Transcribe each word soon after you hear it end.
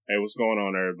Hey, what's going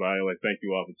on, everybody? Thank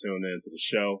you all for tuning in to the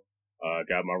show.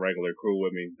 Got my regular crew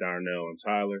with me, Darnell and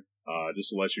Tyler.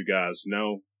 Just to let you guys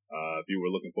know, if you were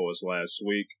looking for us last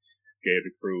week, gave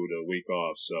the crew the week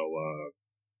off, so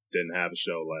didn't have a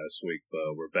show last week,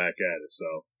 but we're back at it.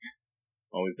 So,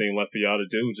 only thing left for y'all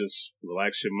to do, just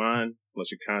relax your mind,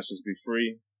 let your conscience be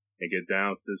free, and get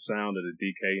down to the sound of the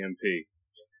DKMP.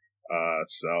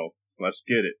 So let's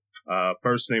get it.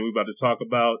 First thing we're about to talk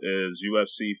about is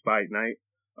UFC Fight Night.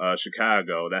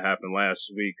 Chicago, that happened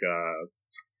last week,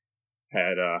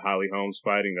 had, Holly Holmes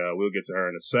fighting. We'll get to her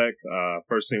in a sec.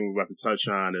 First thing we're about to touch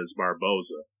on is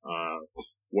Barboza.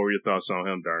 What were your thoughts on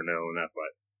him, Darnell, in that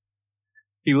fight?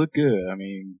 He looked good. I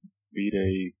mean, beat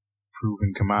a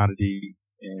proven commodity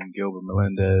in Gilbert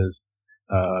Melendez.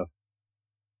 A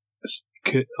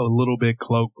little bit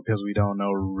cloaked because we don't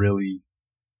know really,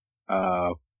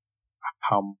 how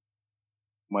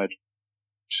much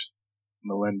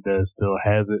Melendez still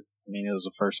has it. I mean, it was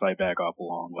the first fight back off a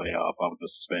long way off of the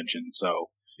suspension.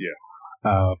 So, yeah.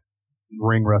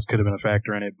 Ring rust could have been a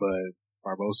factor in it, but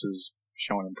Barbosa's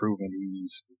showing improvement.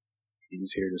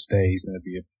 He's here to stay. He's going to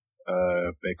be a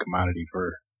big commodity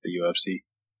for the UFC.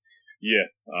 Yeah,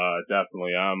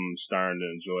 definitely. I'm starting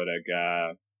to enjoy that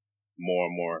guy more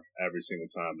and more every single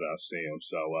time that I see him.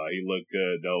 So, he looked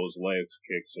good. Those leg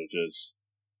kicks are just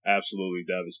absolutely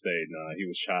devastating. He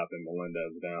was chopping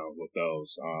Melendez down with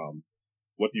those.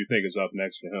 What do you think is up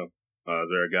next for him? Is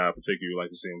there a guy in particular you'd like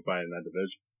to see him fight in that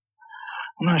division?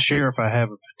 I'm not sure if I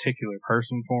have a particular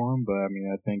person for him, but I mean,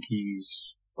 I think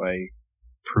he's like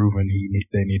proven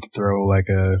they need to throw like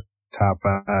a top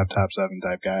 5, top 7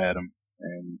 type guy at him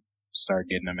and start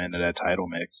getting him into that title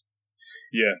mix.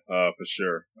 Yeah, for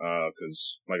sure.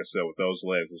 Cause like I said, with those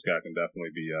legs, this guy can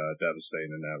definitely be,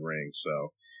 devastating in that ring.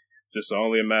 So just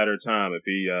only a matter of time. If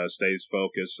he, stays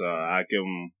focused, I'd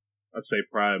say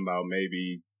probably about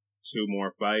maybe 2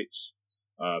 more fights.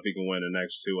 If he can win the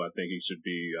next 2, I think he should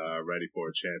be, ready for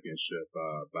a championship,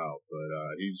 bout. But,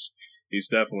 he's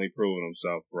definitely proven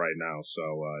himself right now.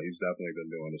 So, he's definitely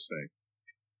been doing his thing.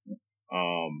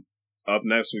 Up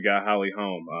next, we got Holly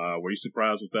Holm. Were you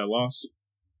surprised with that loss?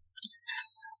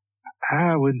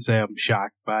 I wouldn't say I'm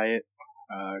shocked by it.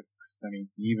 I mean,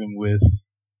 even with,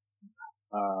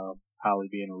 Holly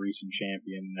being a recent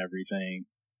champion and everything,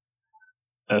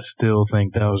 I still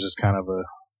think that was just kind of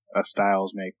a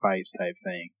styles make fights type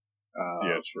thing.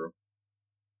 Yeah, true.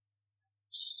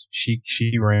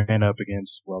 She ran up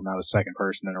against, well, now the second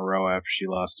person in a row after she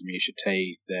lost to Miesha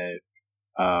Tate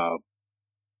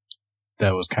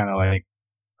that was kind of like,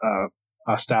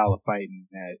 a style of fighting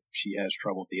that she has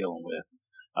trouble dealing with.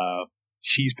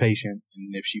 She's patient,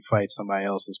 and if she fights somebody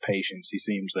else's patience, he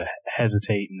seems to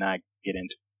hesitate and not get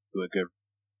into a good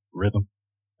rhythm.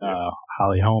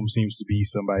 Holly Holm seems to be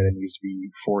somebody that needs to be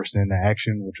forced into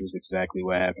action, which was exactly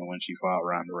what happened when she fought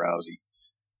Ronda Rousey.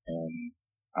 And,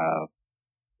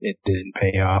 it didn't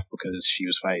pay off because she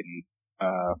was fighting,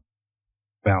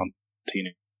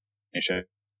 Valentina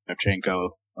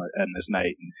Shevchenko on this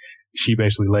night. And she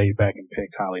basically laid back and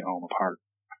picked Holly Holm apart.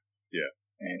 Yeah.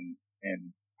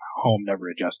 And Holm never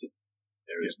adjusted.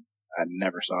 I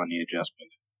never saw any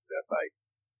adjustment to that fight.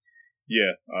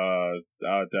 Yeah,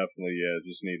 I definitely,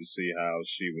 just need to see how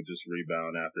she would just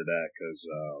rebound after that, cause,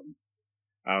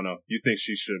 I don't know. You think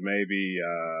she should maybe,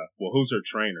 who's her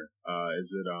trainer?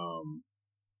 Is it,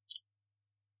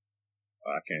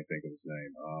 I can't think of his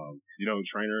name. You know who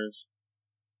the trainer is?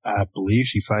 I believe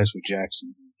she fights with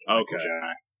Jackson. Okay.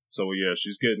 So, yeah,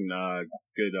 she's getting,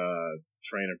 good,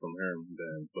 training from him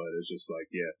then, but it's just like,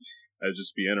 yeah, it'd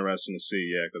just be interesting to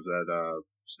see, cause that,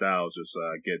 style's just,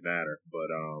 getting at her,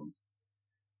 but,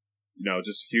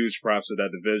 just huge props to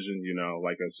that division.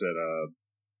 Like I said,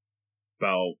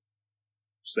 about,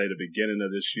 say, the beginning of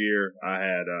this year, I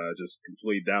had, just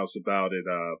complete doubts about it.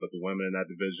 But the women in that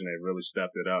division, they really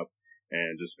stepped it up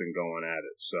and just been going at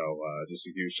it. So, just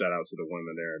a huge shout out to the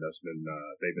women there.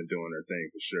 They've been doing their thing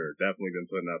for sure. Definitely been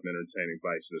putting up entertaining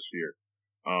fights this year.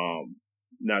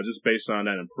 Now, just based on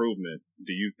that improvement,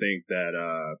 do you think that,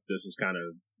 this is kind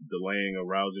of delaying a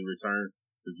Rousey return?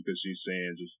 Because she's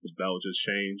saying just the belt just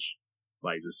changed?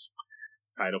 Like just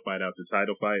title fight after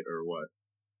title fight, or what?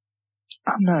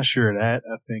 I'm not sure of that.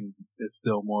 I think it's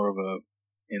still more of a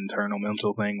internal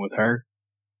mental thing with her.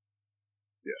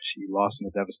 Yeah, she lost in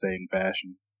a devastating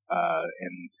fashion.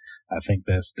 And I think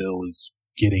that still is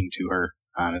getting to her,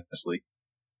 honestly.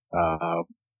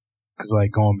 Cause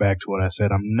like going back to what I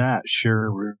said, I'm not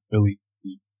sure really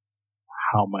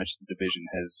how much the division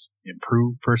has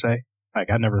improved per se. Like,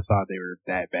 I never thought they were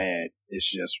that bad. It's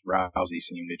just Rousey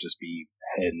seemed to just be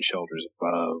head and shoulders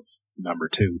above number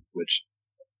 2, which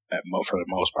for the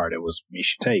most part, it was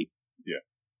Miesha Tate. Yeah.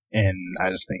 And I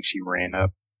just think she ran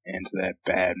up into that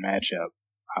bad matchup.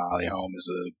 Holly Holm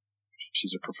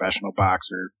she's a professional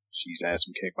boxer. She's had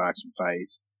some kickboxing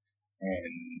fights,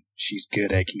 and she's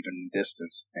good at keeping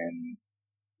distance. And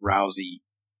Rousey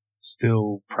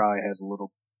still probably has a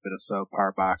little bit of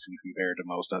subpar boxing compared to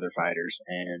most other fighters,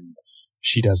 and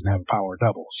she doesn't have a power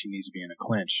double. She needs to be in a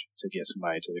clinch to get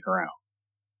somebody to the ground.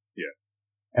 Yeah.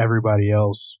 Everybody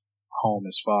else Holm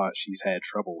has fought, she's had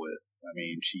trouble with. I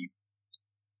mean, she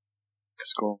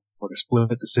scored a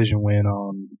split decision win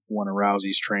on one of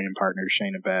Rousey's training partners,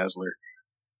 Shayna Baszler.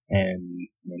 And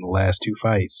in the last two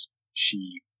fights,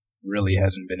 she really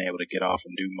hasn't been able to get off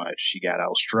and do much. She got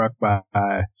outstruck by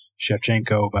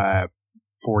Shevchenko by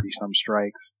 40-some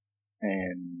strikes,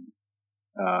 and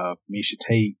Miesha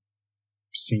Tate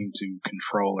seemed to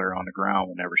control her on the ground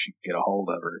whenever she could get a hold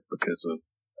of her because of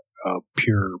a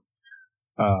pure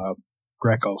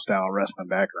Greco-style wrestling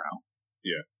background.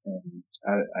 Yeah. And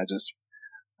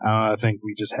I think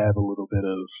we just have a little bit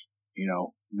of,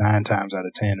 9 times out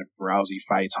of 10, if Rousey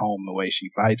fights Holm the way she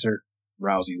fights her,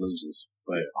 Rousey loses.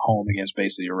 But Holm against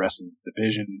basically the rest of the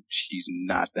division, she's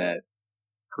not that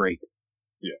great.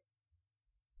 Yeah.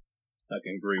 I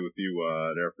can agree with you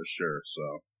there for sure.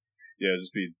 So, yeah,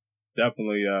 just be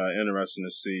definitely interesting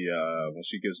to see when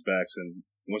she gets back and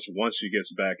once she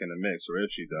gets back in the mix, or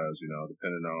if she does,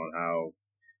 depending on how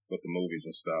with the movies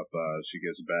and stuff, she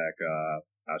gets back,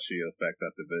 how she affect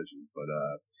that division. But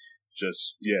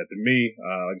to me,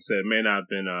 like I said, it may not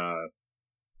have been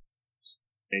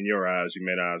in your eyes, you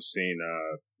may not have seen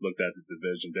looked at the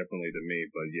division differently than me.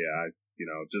 But yeah,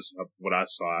 just what I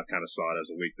saw, I kind of saw it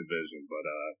as a weak division. But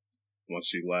once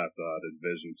she left, the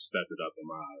division stepped it up in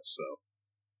my eyes. So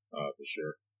for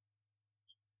sure.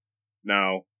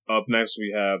 Now, up next,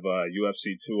 we have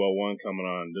UFC 201 coming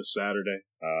on this Saturday.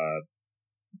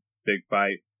 Big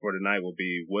fight for the night will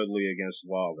be Woodley against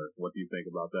Lawler. What do you think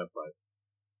about that fight?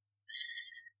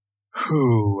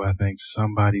 I think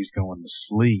somebody's going to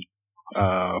sleep.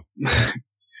 I'll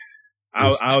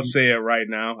say it right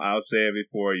now. I'll say it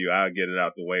before you. I'll get it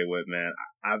out the way with, man.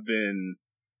 I've been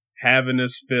having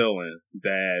this feeling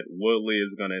that Woodley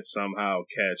is going to somehow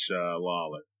catch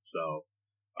Lawler. So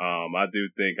I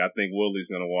think Woodley's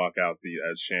going to walk out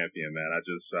as champion, man. I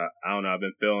don't know. I've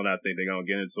been feeling, I think they're going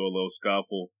to get into a little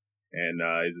scuffle, and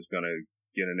he's just going to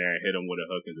get in there and hit him with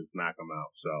a hook and just knock him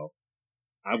out. So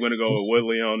I'm going to go with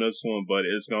Woodley on this one, but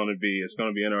it's going to be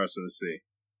interesting to see.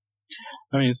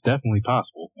 I mean, it's definitely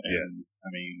possible. And, yeah. I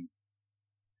mean,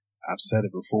 I've said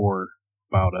it before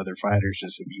about other fighters,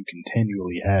 just if you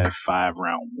continually have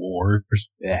 5-round wars,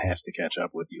 it has to catch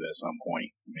up with you at some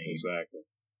point. I mean, exactly.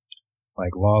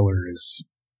 Like Lawler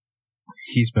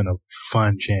he's been a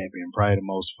fun champion, probably the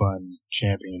most fun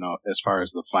champion as far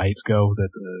as the fights go that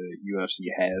the UFC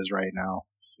has right now.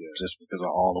 Yeah. Just because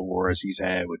of all the wars he's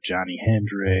had with Johnny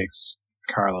Hendricks,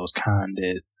 Carlos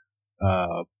Condit,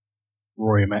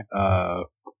 Rory McDonald.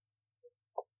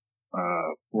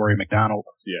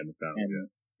 Yeah, McDonald.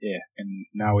 And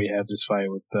now we have this fight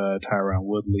with Tyron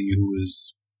Woodley, who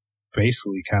is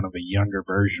basically kind of a younger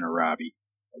version of Robbie.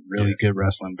 A really good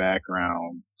wrestling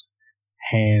background,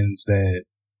 hands that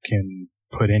can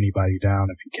put anybody down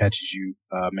if he catches you,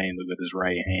 mainly with his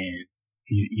right hand.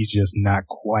 He's just not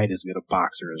quite as good a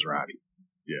boxer as Robbie.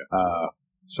 Yeah.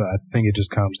 So I think it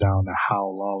just comes down to how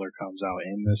Lawler comes out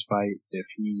in this fight. If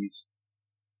he's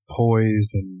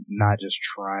poised and not just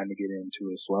trying to get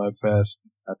into a slugfest,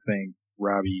 I think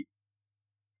Robbie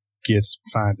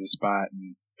finds a spot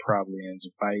and probably ends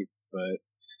the fight. But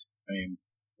I mean,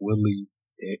 Woodley,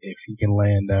 if he can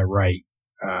land that right,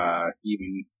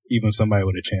 even somebody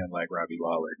with a chin like Robbie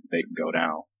Lawler, they can go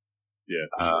down. Yeah.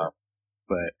 Sure.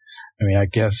 But I mean, I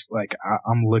guess like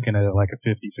I'm looking at it like a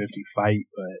 50-50 fight,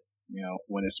 but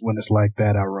when it's like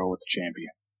that, I roll with the champion.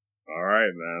 All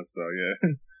right, man. So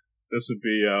yeah, this would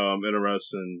be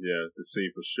interesting, to see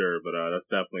for sure. But that's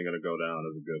definitely going to go down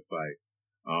as a good fight.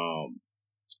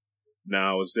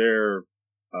 Now, is there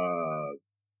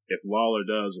if Lawler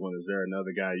does win, is there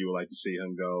another guy you would like to see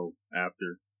him go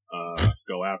after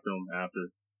him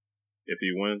if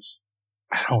he wins?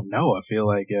 I don't know. I feel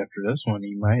like after this one,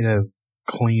 he might have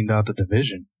cleaned out the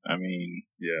division. I mean,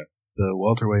 the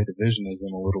welterweight division is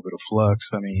in a little bit of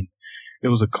flux. I mean, it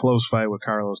was a close fight with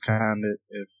Carlos Condit.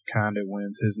 If Condit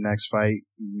wins his next fight,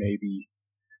 maybe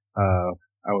I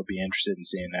would be interested in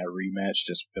seeing that rematch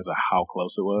just because of how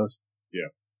close it was. Yeah.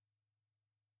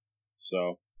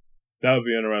 So that would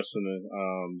be interesting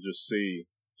to just see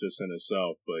just in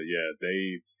itself. But yeah,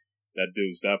 that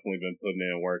dude's definitely been putting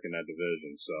in work in that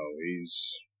division. So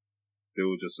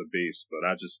dude's just a beast. But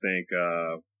I just think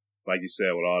like you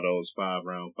said, with all those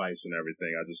 5-round fights and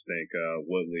everything, I just think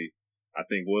Woodley. I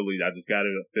just got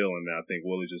a feeling that I think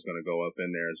Woodley's just going to go up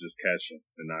in there and just catch him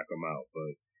and knock him out,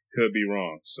 but could be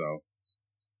wrong. So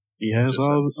he has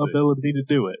all the ability to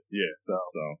do it. Yeah. So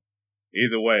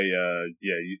either way,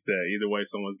 you said either way,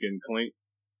 someone's getting clean.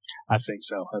 I think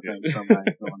so. I think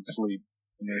somebody's going to sleep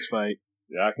in this fight.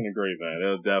 Yeah, I can agree, man.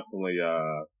 It'll definitely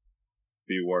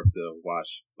be worth the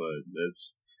watch, but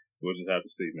we'll just have to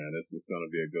see, man. It's going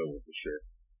to be a good one for sure.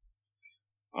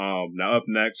 Now up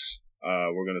next,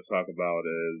 we're going to talk about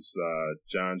is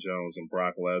Jon Jones and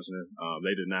Brock Lesnar.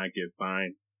 They did not get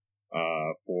fined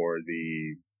for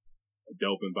the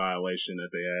doping violation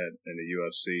that they had in the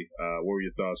UFC. What were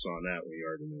your thoughts on that when you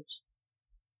heard the news?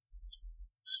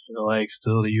 I feel like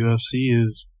still the UFC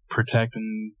is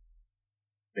protecting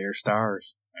their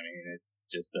stars. I mean, it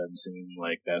just doesn't seem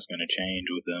like that's going to change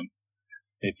with them.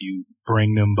 If you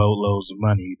bring them boatloads of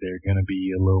money, they're going to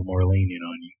be a little more lenient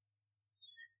on you.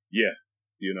 Yeah,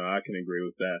 I can agree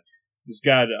with that. This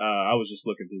guy, I was just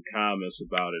looking through comments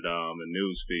about it in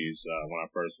news feeds when I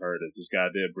first heard it. This guy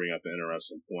did bring up an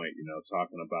interesting point,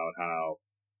 talking about how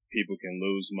people can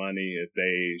lose money if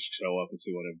they show up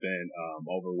into an event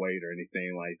overweight or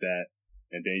anything like that.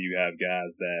 And then you have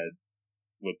guys that,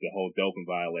 with the whole doping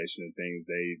violation and things,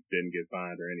 they didn't get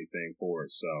fined or anything for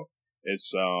it. So it's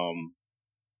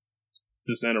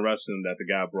just interesting that the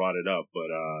guy brought it up. But,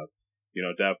 I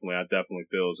definitely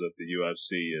feel as if the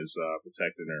UFC is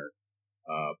protecting their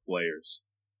players.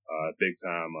 Big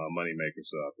time moneymakers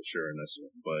for sure in this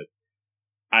one. But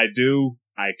I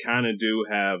kind of do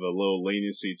have a little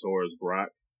leniency towards Brock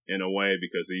in a way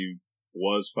because he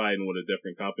was fighting with a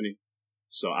different company.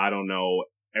 So I don't know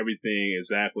everything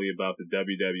exactly about the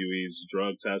WWE's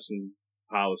drug testing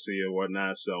policy or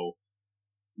whatnot. So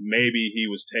maybe he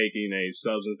was taking a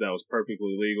substance that was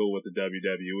perfectly legal with the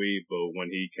WWE, but when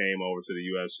he came over to the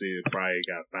UFC, it probably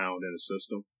got found in the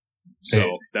system.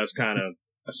 So that's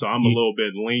so I'm a little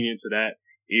bit lenient to that.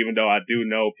 Even though I do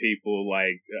know people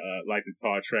like to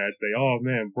talk trash, say, "Oh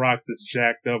man, Brock's this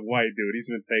jacked up white dude. He's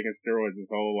been taking steroids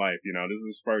his whole life. This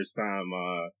is his first time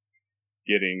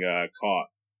getting caught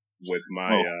with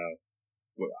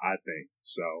what I think."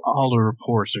 So all the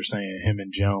reports are saying him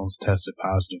and Jones tested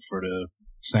positive for the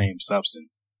same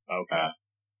substance. Okay.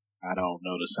 I don't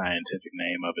know the scientific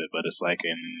name of it, but it's like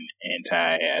an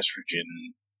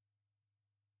anti-estrogen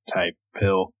type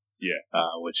pill. Yeah.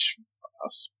 Which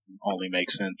only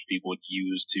makes sense people would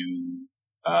use to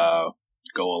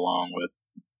go along with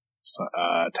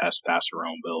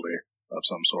testosterone builder of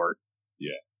some sort.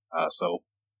 Yeah. So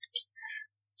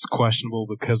it's questionable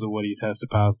because of what he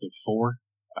tested positive for.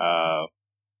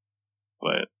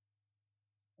 But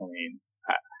I mean,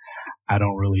 I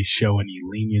don't really show any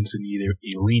leniency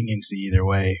either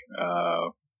way.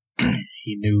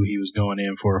 He knew he was going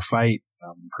in for a fight.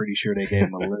 I'm pretty sure they gave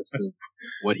him a list of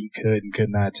what he could and could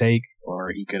not take, or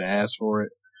he could ask for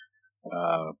it.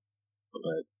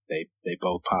 But they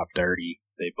both popped dirty.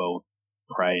 They both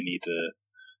probably need to,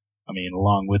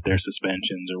 along with their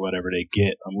suspensions or whatever they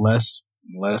get, unless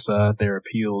their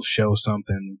appeals show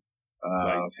something,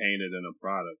 like tainted in a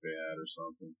product they had or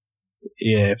something.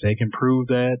 Yeah, if they can prove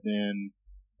that, then,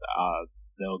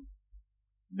 they'll,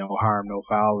 no harm, no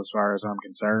foul as far as I'm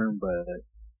concerned, but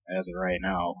as of right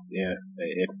now, yeah,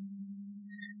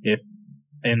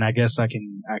 and I guess I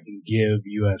can give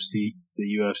the UFC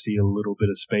a little bit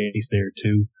of space there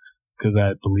too, because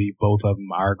I believe both of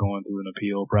them are going through an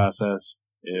appeal process.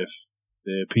 If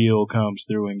the appeal comes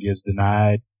through and gets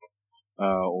denied,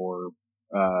 or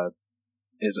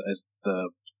is the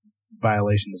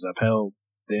violation is upheld,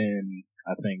 then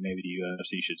I think maybe the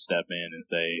UFC should step in and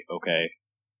say, okay,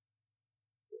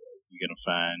 you're gonna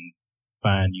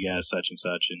find you guys such and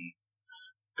such and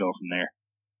go from there.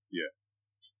 Yeah.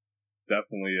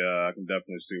 Definitely, I can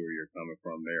definitely see where you're coming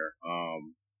from there.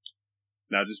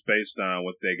 Now just based on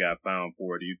what they got found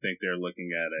for, do you think they're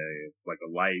looking at a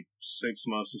light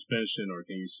 6-month suspension, or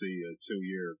can you see a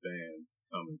 2-year ban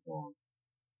coming for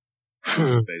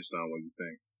them? Based on what you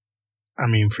think.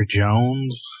 For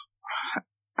Jones,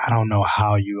 I don't know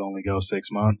how you only go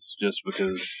 6 months just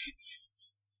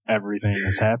because everything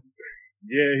has happened.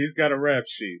 Yeah, he's got a rap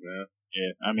sheet, man.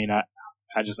 Yeah,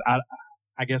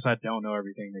 I guess I don't know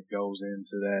everything that goes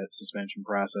into that suspension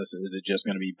process. Is it just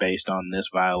going to be based on this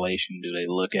violation? Do they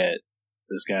look at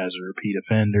this guy's a repeat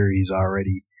offender? He's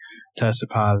already tested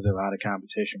positive out of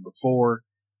competition before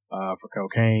for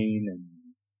cocaine and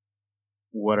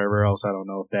whatever else. I don't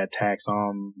know if that tacks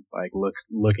on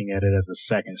looking at it as a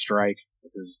second strike,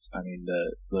 because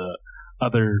the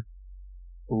other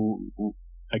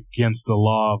against the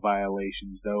law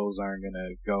violations, those aren't going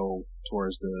to go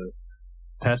towards the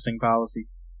testing policy.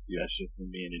 Yeah, that's just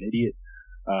him being an idiot.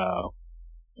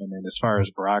 And then as far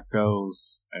as Brock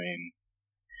goes, I mean,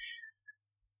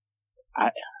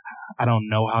 I don't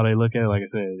know how they look at it. Like I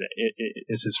said,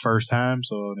 it's his first time,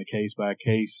 so on a case by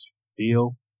case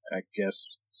deal, I guess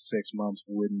 6 months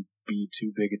wouldn't be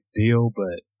too big a deal,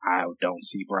 but I don't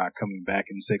see Brock coming back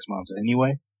in 6 months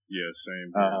anyway. Yeah,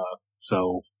 same.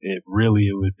 So it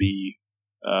would be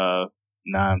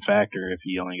non-factor if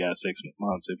he only got 6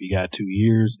 months. If he got 2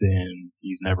 years, then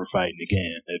he's never fighting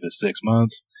again. If it's 6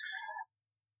 months,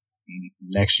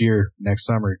 next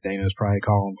summer, Dana's probably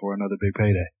calling for another big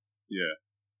payday. Yeah.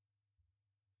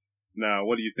 Now,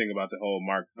 what do you think about the whole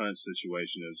Mark Hunt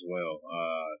situation as well?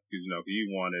 Because, he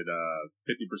wanted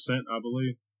 50%, I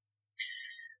believe.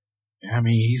 I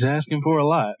mean, he's asking for a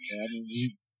lot. I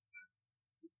mean,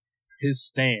 his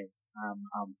stance,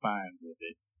 I'm fine with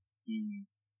it.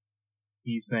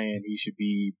 He's saying he should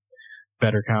be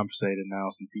better compensated now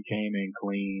since he came in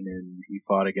clean and he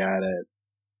fought a guy that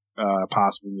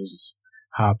possibly was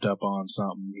hopped up on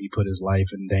something. He put his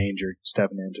life in danger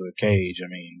stepping into a cage. I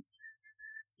mean,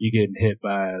 you getting hit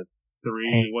by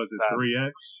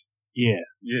 3X? Yeah.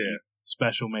 Yeah.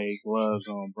 Special made gloves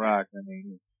on Brock. I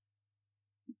mean,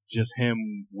 just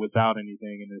him without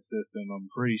anything in his system, I'm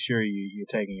pretty sure you're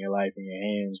taking your life in your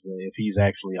hands, but if he's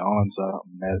actually on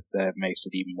something, that makes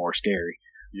it even more scary.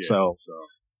 Yeah, so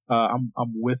I'm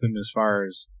with him as far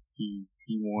as he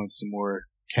wants some more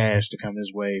cash to come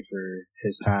his way for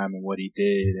his time and what he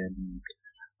did, and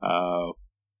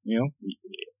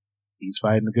he's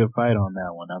fighting a good fight on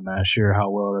that one. I'm not sure how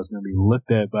well that's going to be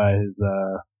looked at by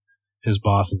his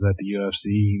bosses at the UFC.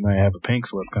 He might have a pink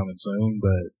slip coming soon,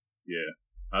 but yeah,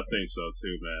 I think so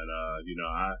too, man.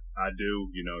 I do.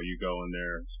 You go in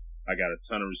there. I got a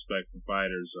ton of respect for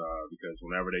fighters because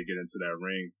whenever they get into that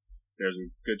ring, there's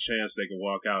a good chance they can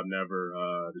walk out never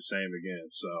the same again.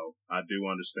 So I do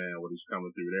understand what he's coming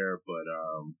through there, but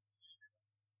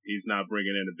he's not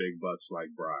bringing in the big bucks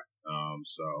like Brock.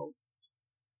 So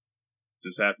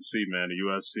just have to see, man. The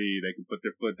UFC, they can put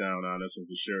their foot down on this one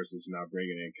for sure, since it's not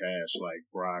bringing in cash like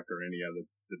Brock or any other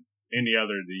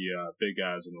big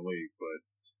guys in the league. But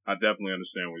I definitely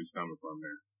understand where he's coming from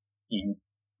there. Mm-hmm.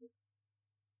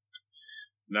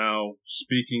 Now,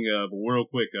 speaking of, real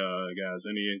quick, guys,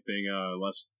 anything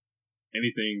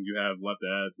you have left to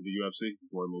add to the UFC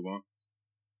before we move on?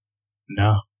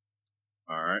 No.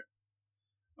 All right.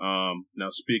 Now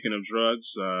speaking of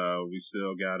drugs, we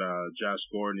still got, Josh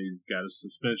Gordon. He's got his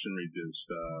suspension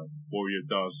reduced. What were your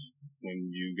thoughts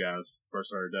when you guys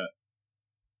first heard that?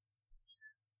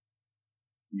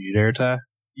 You there, Ty?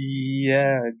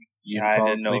 Yeah. I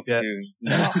didn't know if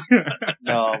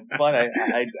no, but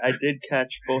I did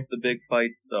catch both the big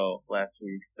fights though last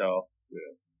week. So,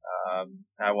 yeah.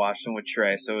 I watched them with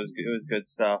Trey, so it was good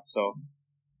stuff. So,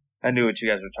 I knew what you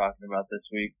guys were talking about this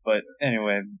week, but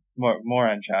anyway, more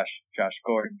on Josh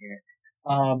Gordon here.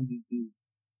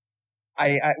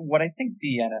 What I think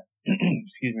the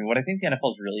what I think the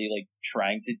NFL is really like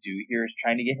trying to do here is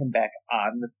trying to get him back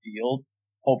on the field,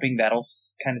 hoping that'll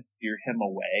kind of steer him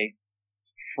away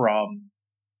from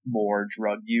more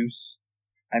drug use.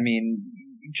 I mean,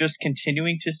 just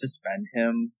continuing to suspend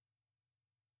him,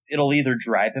 it'll either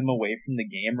drive him away from the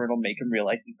game or it'll make him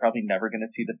realize he's probably never going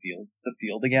to see the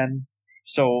field again.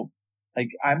 So,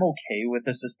 like, I'm okay with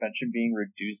the suspension being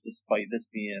reduced despite this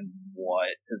being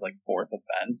his like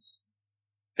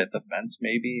fifth offense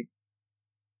maybe.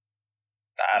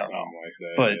 I don't know. Like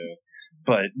that,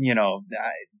 but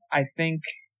I think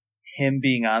him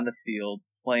being on the field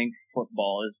playing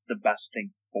football is the best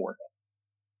thing for him.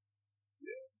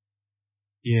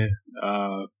 Yeah.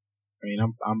 I mean,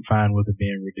 I'm fine with it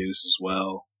being reduced as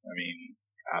well. I mean,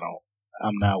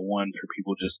 I'm not one for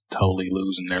people just totally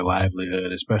losing their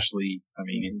livelihood, especially, I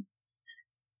mean,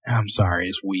 I'm sorry,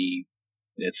 it's weed.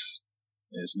 It's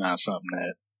not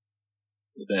something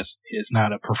it's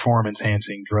not a performance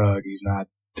enhancing drug. He's not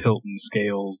tilting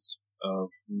scales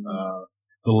of,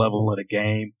 the level of the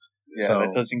game. Yeah, so,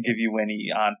 that doesn't give you any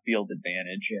on-field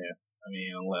advantage. Yeah. I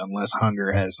mean, unless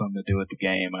hunger has something to do with the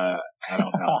game, I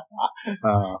don't know.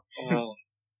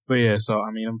 But yeah, so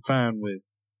I mean, I'm fine with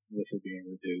it being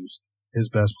reduced. His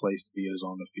best place to be is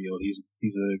on the field.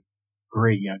 He's a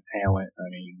great young talent. I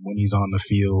mean, when he's on the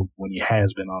field, when he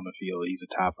has been on the field, he's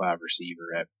a top 5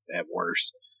 receiver at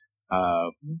worst.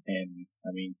 And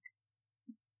I mean,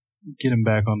 get him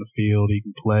back on the field. He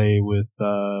can play with,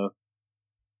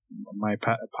 might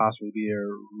possibly be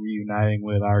reuniting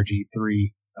with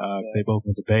RG3. Cause they both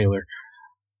went to Baylor.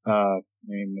 I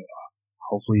mean,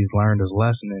 hopefully he's learned his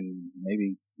lesson and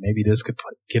maybe maybe this could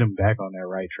get him back on that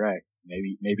right track.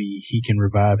 Maybe he can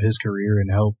revive his career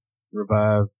and help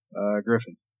revive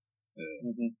Griffin's.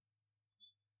 Mm-hmm.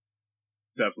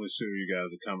 Definitely see where you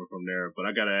guys are coming from there, but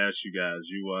I gotta ask you guys: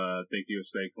 you think he'll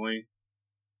stay clean?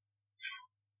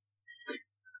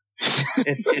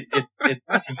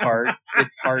 It's hard.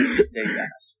 It's hard to say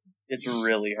yes. It's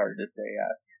really hard to say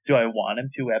yes. Do I want him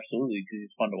to? Absolutely, because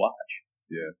he's fun to watch.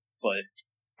 Yeah, but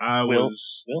will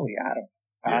he?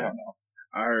 I don't know.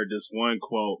 I heard this one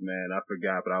quote, man. I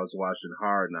forgot, but I was watching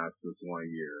Hard Knocks this one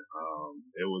year.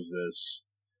 It was this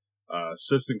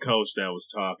assistant coach that was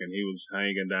talking. He was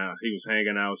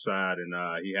hanging outside, and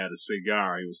he had a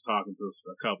cigar. He was talking to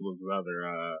a couple of his other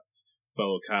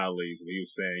fellow colleagues, and he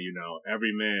was saying,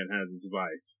 every man has his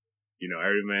vice.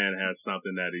 Every man has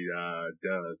something that he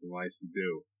does and likes to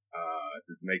do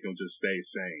to make him just stay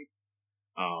sane.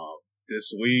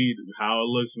 This weed, how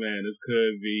it looks, man, this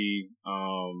could be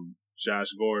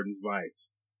Josh Gordon's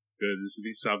vice. Could this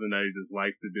be something that he just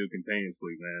likes to do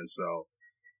continuously, man? So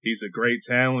he's a great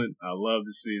talent. I love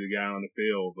to see the guy on the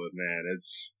field, but man,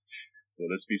 will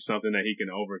this be something that he can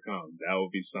overcome? That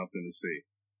would be something to see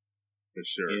for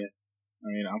sure. Yeah. I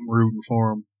mean, I'm rooting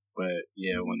for him, but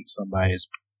yeah, when somebody's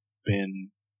been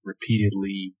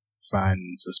repeatedly fined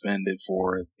and suspended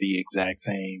for the exact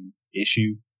same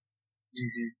issue,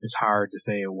 it's hard to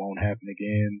say it won't happen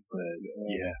again. But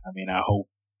yeah, I mean, I hope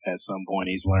at some point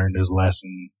he's learned his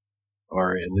lesson,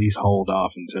 or at least hold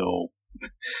off until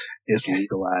it's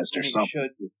legalized or something.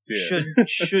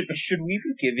 Should we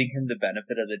be giving him the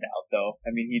benefit of the doubt, though?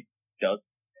 I mean, he does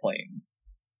play in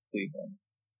Cleveland.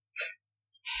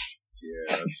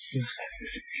 Yes.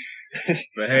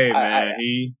 But hey, man,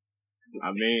 he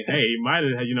might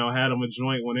have, had him a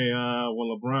joint when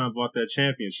LeBron brought that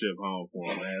championship home for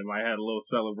him, man. Might have had a little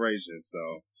celebration,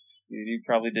 so. He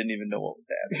probably didn't even know what was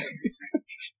happening.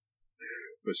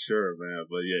 For sure, man.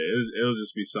 But yeah, it'll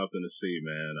just be something to see,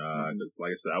 man. 'Cause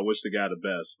like I said, I wish the guy the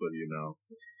best, but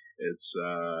it's,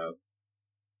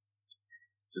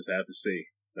 just have to see.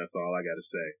 That's all I gotta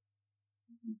say.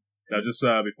 Now, just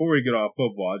before we get off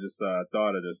football, I just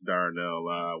thought of this, Darnell,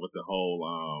 with the whole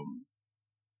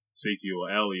Ezekiel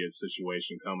Elliott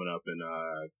situation coming up and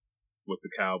with the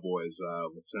Cowboys,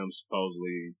 with him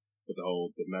supposedly with the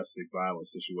whole domestic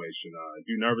violence situation.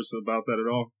 You nervous about that at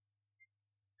all?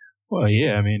 Well,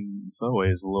 yeah. I mean, it's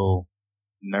always a little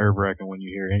nerve-wracking when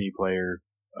you hear any player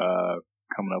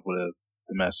coming up with a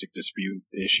domestic dispute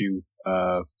issue.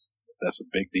 That's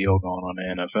a big deal going on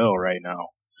in the NFL right now.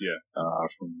 Yeah.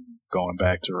 From going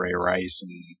back to Ray Rice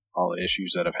and all the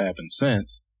issues that have happened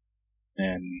since.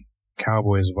 And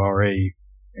Cowboys have already,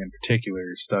 in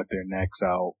particular, stuck their necks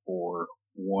out for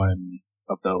one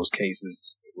of those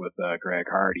cases with Greg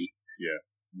Hardy. Yeah.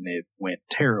 And it went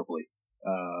terribly.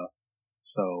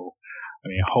 So, I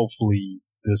mean, hopefully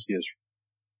this gets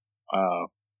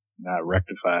not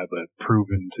rectified, but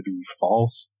proven to be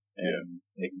false, and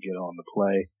they can get on the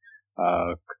play.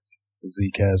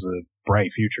 Zeke has a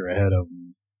bright future ahead of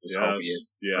him. I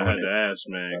had to ask,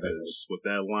 man, because with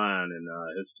that line and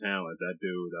his talent, that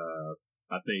dude,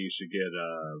 I think he should get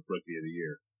Rookie of the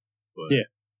Year. But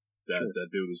that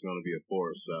dude is going to be a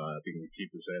force if he can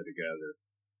keep his head together,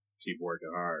 keep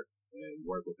working hard, and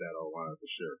work with that O-line for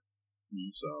sure.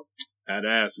 So, I had to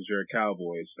ask, since you're a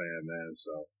Cowboys fan, man.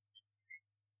 So,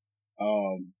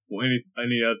 well,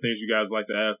 any other things you guys like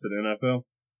to add to the NFL?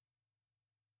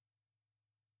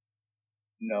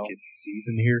 No. Get the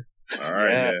season here. All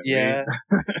right. Yeah.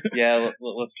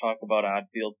 Let's talk about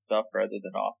on-field stuff rather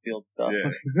than off-field stuff.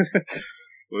 Yeah.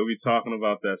 We'll be talking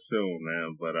about that soon,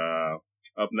 man. But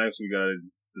up next, we gotta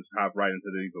just hop right into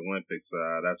these Olympics.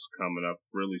 That's coming up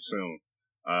really soon.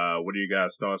 What are you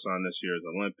guys' thoughts on this year's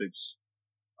Olympics?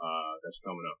 That's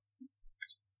coming up.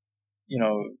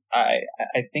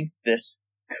 I think this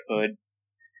could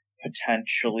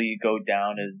potentially go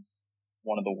down as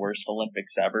one of the worst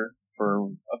Olympics ever for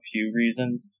a few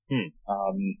reasons.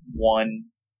 One,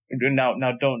 now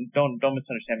don't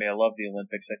misunderstand me. I love the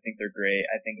Olympics. I think they're great.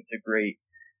 I think it's a great,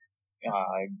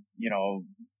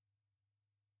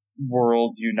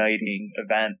 world uniting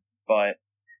event. But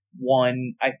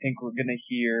one, I think we're gonna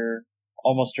hear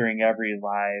almost during every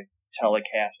live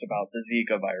telecast about the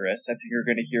Zika virus. I think you're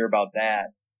gonna hear about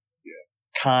that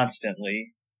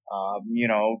constantly.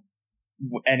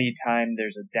 Anytime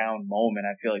there's a down moment,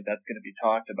 I feel like that's going to be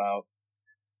talked about.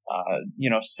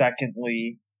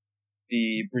 Secondly,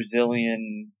 the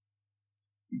Brazilian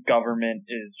government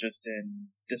is just in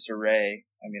disarray.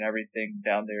 I mean, everything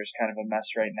down there is kind of a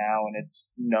mess right now, and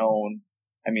it's known.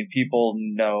 I mean, people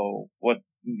know a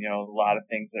lot of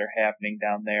things that are happening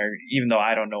down there, even though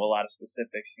I don't know a lot of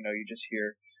specifics. You just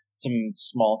hear some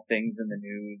small things in the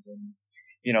news. And,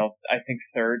 I think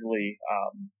thirdly,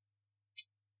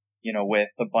 with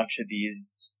a bunch of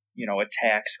these,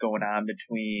 attacks going on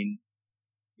between,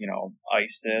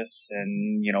 ISIS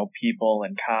and, people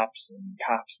and cops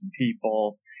and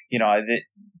people,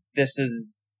 this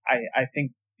is, I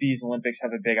think these Olympics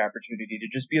have a big opportunity to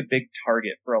just be a big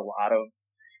target for a lot of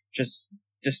just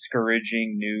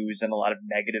discouraging news and a lot of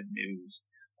negative news,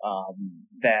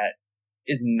 that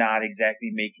is not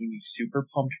exactly making me super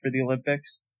pumped for the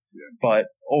Olympics. Yeah. But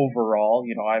overall,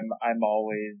 I'm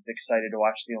always excited to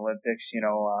watch the Olympics.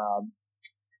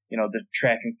 The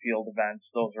track and field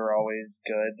events, those are always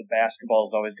good. The basketball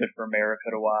is always good for America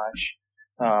to watch.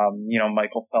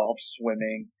 Michael Phelps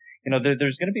swimming.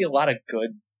 There's going to be a lot of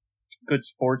good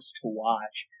sports to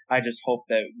watch. I just hope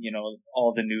that,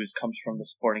 all the news comes from the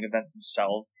sporting events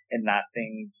themselves and not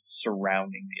things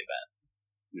surrounding the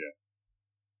event.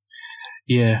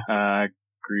 Yeah, I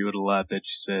agree with a lot that you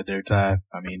said there, Ty.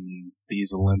 I mean,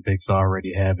 these Olympics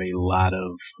already have a lot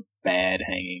of bad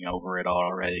hanging over it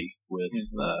already with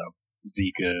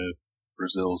Zika,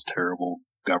 Brazil's terrible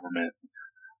government.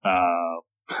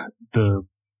 The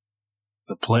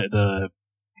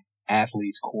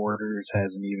athletes' quarters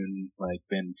hasn't even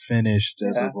been finished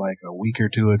as of a week or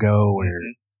two ago, where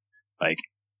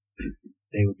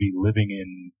they would be living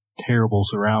in terrible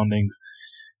surroundings.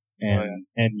 And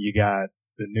you got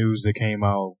the news that came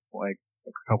out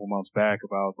a couple months back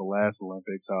about the last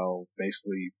Olympics, how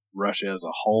basically Russia as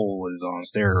a whole is on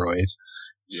steroids.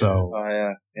 Yeah. So,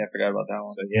 I forgot about that one.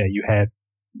 So you had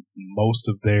most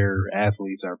of their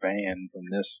athletes are banned from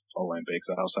this Olympics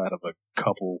outside of a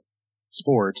couple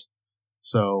sports.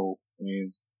 So, I mean,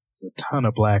 it's a ton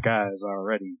of black eyes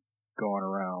already going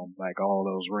around. All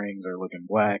those rings are looking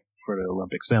black for the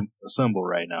Olympic symbol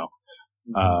right now.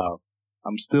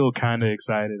 I'm still kind of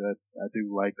excited. I do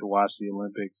like to watch the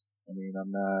Olympics. I mean,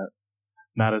 I'm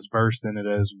not as versed in it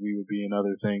as we would be in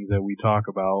other things that we talk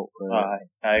about. But,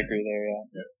 I agree there,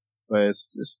 yeah. But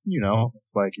it's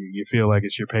it's like you feel like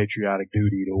it's your patriotic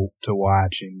duty to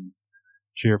watch and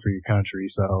cheer for your country.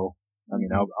 So, I mean,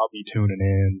 I'll be tuning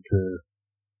in to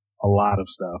a lot of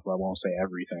stuff. I won't say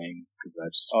everything because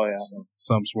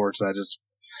some sports I'm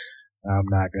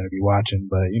not going to be watching,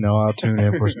 but I'll tune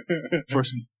in for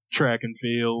some track and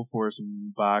field, for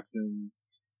some boxing,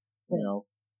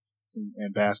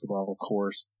 and basketball, of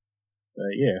course.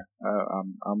 But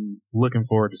I'm looking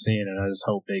forward to seeing it. I just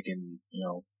hope they can,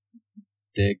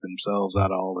 dig themselves out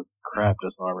of all the crap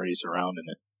that's already surrounding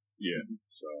it. Yeah.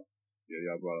 So,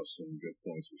 y'all brought up some good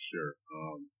points for sure.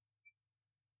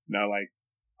 Now,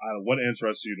 what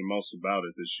interests you the most about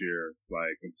it this year,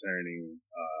 concerning,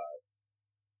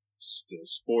 the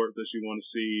sport that you want to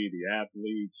see, the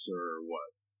athletes, or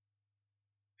what?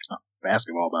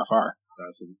 Basketball by far.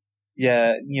 Basketball.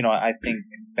 Yeah, I think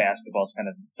basketball's kind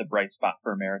of the bright spot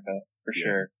for America for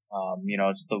sure.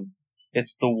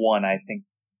 It's the one I think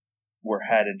we're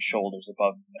head and shoulders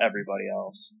above everybody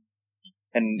else.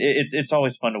 And it's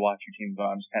always fun to watch your team go.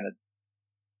 I'm just kind of,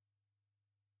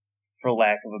 for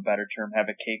lack of a better term, have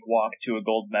a cakewalk to a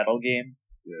gold medal game.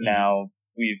 Yeah. Now,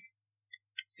 we've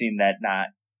seen that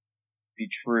not be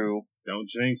true. Don't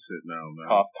jinx it now, man.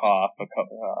 Cough, cough,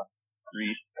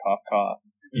 Greece, cough, cough.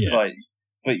 Yeah.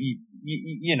 But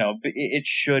it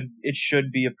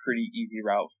should be a pretty easy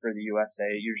route for the USA.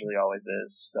 It usually always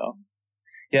is. So,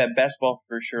 yeah, basketball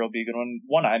for sure will be a good one.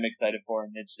 One I'm excited for,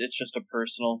 and it's just a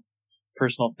personal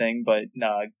thing. But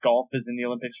golf is in the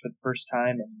Olympics for the first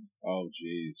time in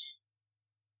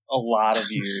a lot of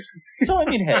years. So I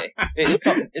mean, hey, it's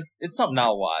something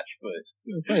I'll watch. But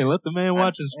say, let the man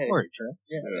watch his sport, Trent.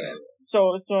 Yeah.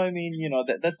 So I mean,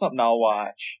 that's something I'll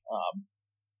watch.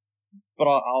 But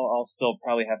I'll still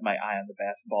probably have my eye on the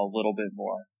basketball a little bit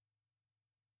more.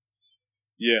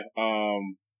 Yeah,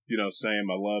 same.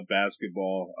 I love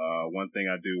basketball. One thing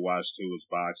I do watch too is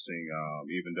boxing.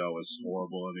 Even though it's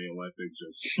horrible in the Olympics,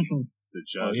 just the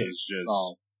judges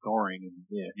scoring.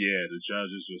 Yeah, the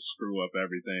judges just screw up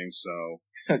everything. So,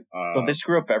 well, they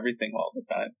screw up everything all the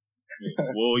time.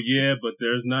 Well, yeah, but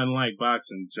there's nothing like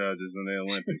boxing judges in the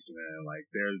Olympics, man.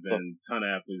 There's been a ton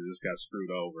of athletes that just got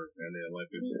screwed over in the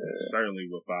Olympics, certainly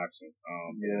with boxing.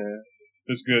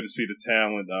 It's good to see the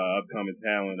talent, upcoming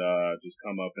talent, just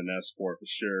come up in that sport for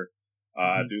sure.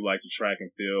 I do like the track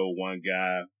and field. One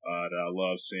guy that I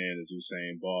love seeing is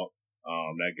Usain Bolt.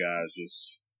 That guy is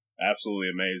just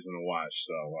absolutely amazing to watch.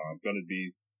 So I'm going to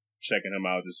be checking him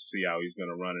out just to see how he's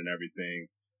going to run and everything.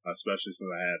 Especially since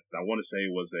I want to say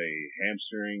it was a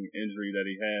hamstring injury that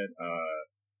he had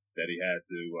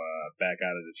to back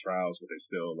out of the trials, but they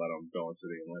still let him go into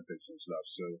the Olympics and stuff.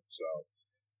 So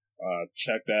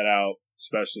check that out,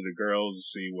 especially the girls, to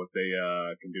see what they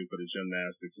can do for the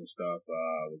gymnastics and stuff.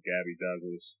 With Gabby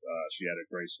Douglas, she had a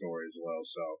great story as well.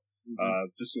 So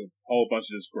just a whole bunch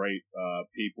of just great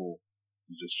people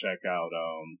to just check out.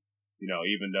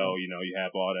 Even though you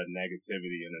have all that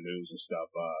negativity in the news and stuff,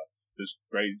 just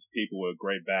great people with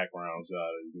great backgrounds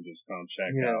you can just come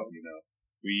check out.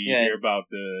 We hear about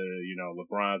the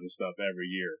LeBrons and stuff every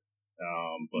year,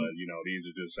 but these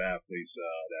are just athletes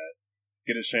that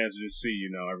get a chance to just see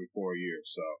every 4 years.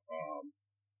 So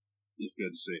it's good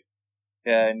to see.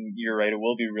 Yeah, and you're right. It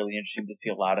will be really interesting to see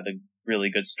a lot of the really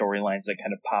good storylines that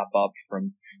kind of pop up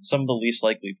from some of the least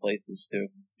likely places too.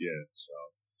 Yeah. So,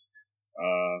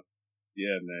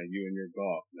 yeah, man, you and your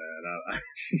golf, man.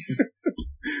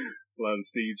 Love to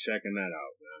see you checking that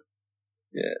out, man.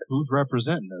 Yeah. Who's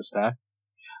representing us, Ty?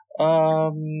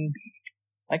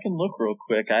 I can look real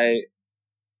quick.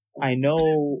 I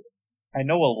know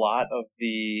a lot of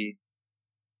the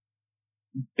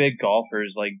big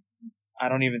golfers. Like, I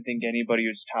don't even think anybody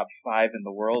who's top 5 in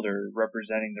the world are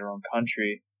representing their own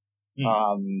country.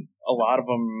 A lot of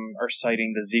them are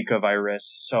citing the Zika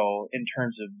virus. So in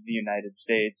terms of the United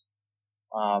States,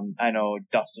 I know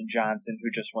Dustin Johnson,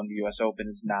 who just won the U.S. Open,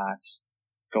 is not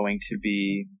going to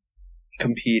be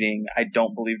competing. I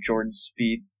don't believe Jordan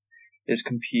Spieth is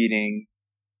competing,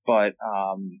 but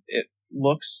it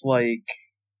looks like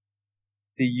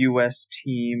the U.S.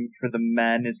 team for the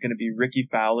men is going to be Ricky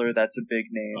Fowler. That's a big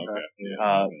name. Okay.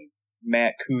 Yeah.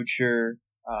 Matt Kuchar,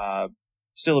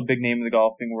 still a big name in the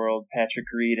golfing world. Patrick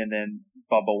Reed, and then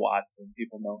Bubba Watson.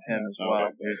 People know him as well.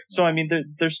 Okay. So, I mean,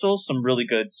 there's still some really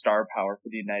good star power for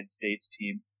the United States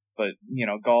team. But,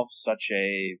 golf's such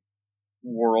a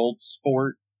world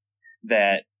sport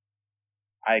that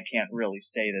I can't really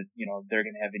say that, they're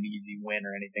going to have an easy win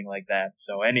or anything like that.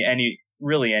 So any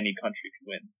country could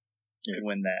win. Could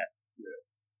win that. Yeah.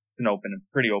 It's a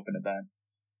pretty open event.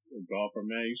 Golfer,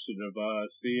 man, you should have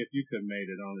see if you could have made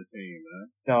it on the team, man.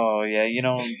 Oh yeah,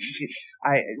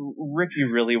 Ricky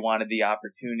really wanted the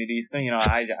opportunity, so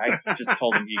I just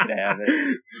told him he could have it.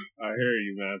 I hear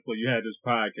you, man. Well, you had this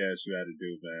podcast you had to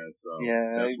do, man. So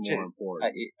yeah, that's more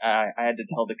important. I had to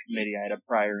tell the committee I had a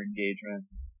prior engagement.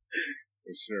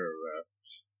 For sure,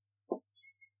 man.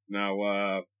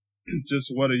 Now,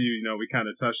 just what are you? We kind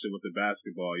of touched it with the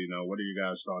basketball. What are you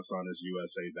guys' thoughts on this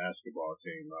USA basketball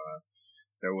team?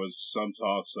 There was some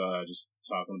talks, just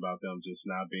talking about them just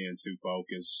not being too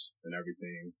focused and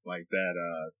everything like that.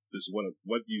 Just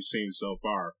what you've seen so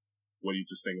far. What do you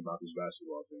just think about this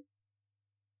basketball team?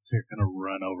 They're gonna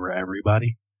run over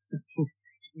everybody.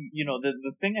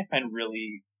 The thing I find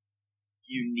really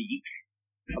unique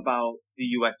about the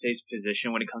USA's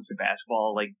position when it comes to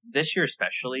basketball, like this year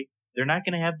especially, they're not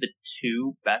going to have the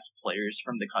 2 best players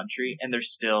from the country, and they're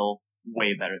still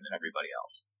way better than everybody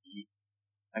else.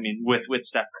 I mean, with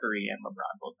Steph Curry and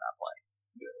LeBron both not playing.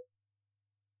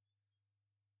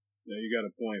 Yeah, you got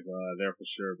a point there for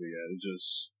sure, but yeah, it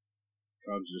just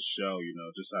comes to show,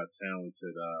 just how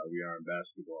talented we are in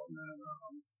basketball, man.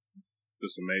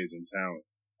 Just amazing talent.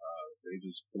 They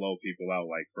just blow people out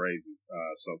like crazy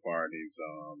so far in these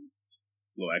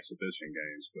little exhibition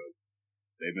games, but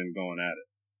they've been going at it.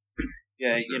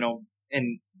 Yeah, sure.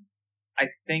 And I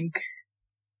think,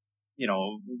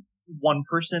 one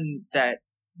person that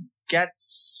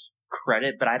gets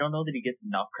credit, but I don't know that he gets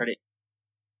enough credit.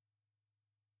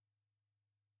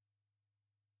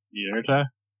 You there, Ty?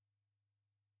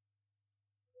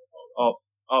 Oh,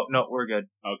 no, we're good.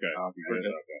 Okay. We're good.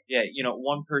 Okay. Yeah,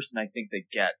 one person I think that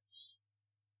gets,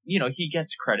 he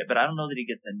gets credit, but I don't know that he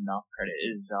gets enough credit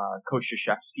is, Coach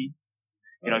Krzyzewski.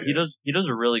 He does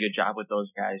a really good job with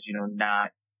those guys,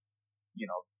 not,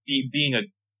 being a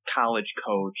college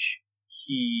coach.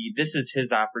 This is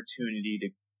his opportunity to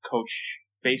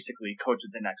basically coach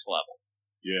at the next level.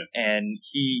 Yeah. And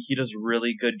he does a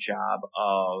really good job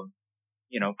of,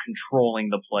 controlling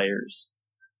the players.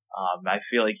 I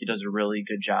feel like he does a really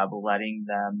good job of letting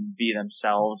them be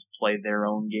themselves, play their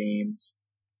own games,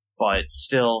 but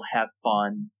still have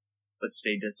fun, but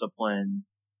stay disciplined,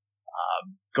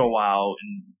 go out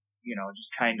and,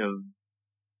 just kind of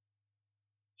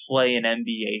play an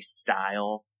NBA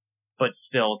style, but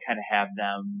still kind of have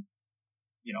them,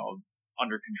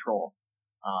 under control.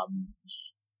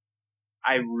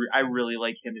 I really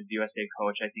like him as the USA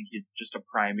coach. I think he's just a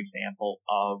prime example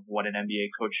of what an NBA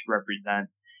coach should represent.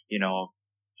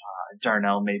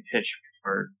 Darnell may pitch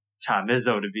for Tom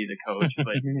Izzo to be the coach,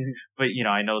 but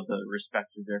I know the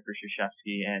respect is there for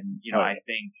Krzyzewski, and I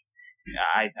think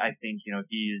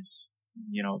he's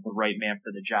the right man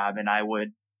for the job, and I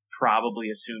would probably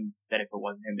assume that if it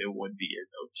wasn't him, it would be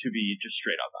Izzo, to be just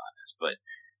straight up honest, but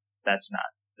that's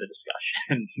not the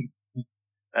discussion.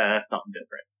 That's something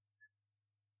different.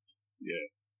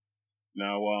 Yeah.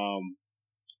 Now,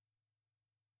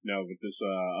 with this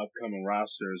upcoming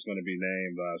roster is going to be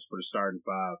named for the starting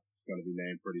five. It's going to be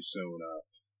named pretty soon.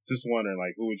 Just wondering,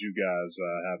 like, who would you guys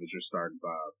have as your starting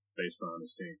five based on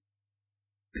this team?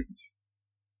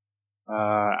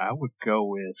 I would go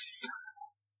with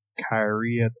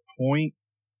Kyrie at the point,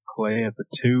 Clay at the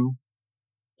 2,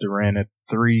 Durant at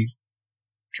the 3,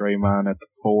 Draymond at the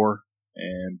 4,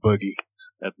 and Boogie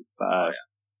at the 5.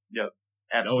 Yep.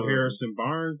 Absolutely. No Harrison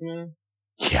Barnes, man?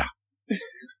 Yeah.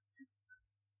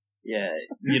 Yeah,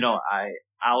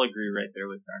 I'll agree right there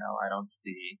with Darnell. I don't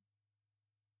see,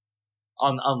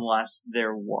 unless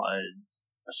there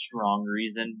was a strong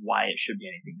reason why it should be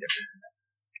anything different than that.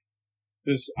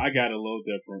 I got a little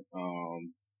different.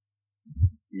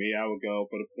 Me, I would go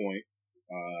for the point.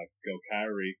 Go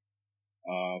Kyrie.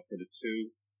 For the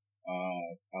 2,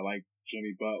 I like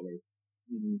Jimmy Butler.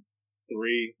 Mm-hmm.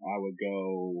 3, I would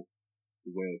go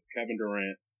with Kevin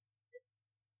Durant.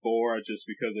 4, just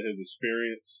because of his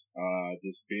experience,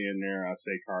 just being there, I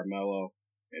say Carmelo,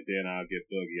 and then I'll get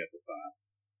Boogie at the 5.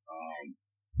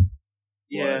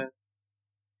 Yeah,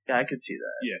 I could see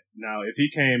that. Yeah. Now, if he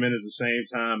came in at the same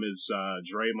time as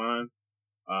Draymond,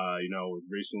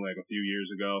 recently, like a few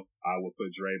years ago, I would put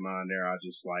Draymond there. I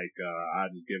just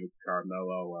give it to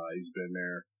Carmelo. He's been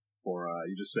there for,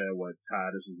 you just said what, Ty,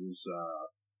 this is his,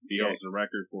 he holds the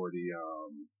record for the,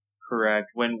 correct.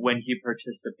 When he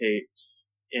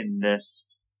participates in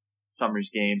this summer's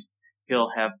games,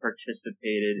 he'll have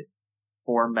participated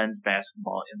for men's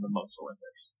basketball in the most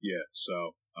Olympics. Yeah,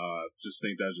 so, just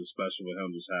think that's just special with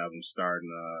him, just have him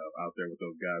starting, out there with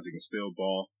those guys. He can still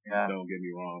ball. Yeah. Don't get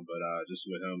me wrong, but, just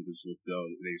with him, just with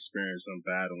the experience I'm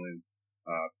battling,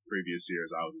 previous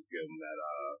years, I would just give him that,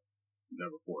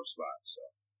 number 4 spot, so.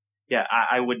 Yeah,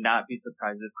 I would not be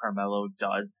surprised if Carmelo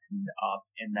does end up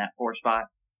in that 4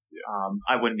 spot. Yeah.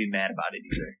 I wouldn't be mad about it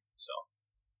either, so.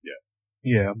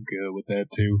 Yeah, I'm good with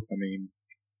that too. I mean,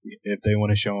 if they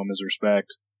want to show him his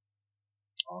respect,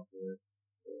 all good.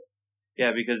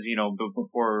 Yeah, because,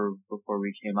 before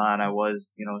we came on, I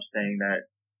was, saying that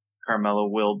Carmelo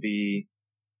will be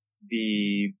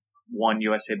the one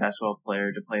USA basketball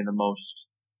player to play in the most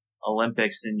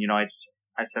Olympics. And,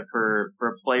 I said for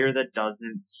a player that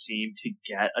doesn't seem to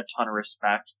get a ton of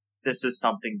respect, this is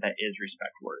something that is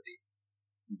respect worthy.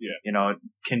 Yeah.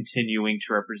 Continuing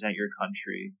to represent your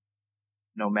country,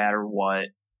 no matter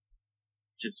what,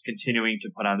 just continuing to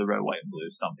put on the red, white, and blue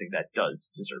is something that does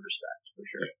deserve respect, for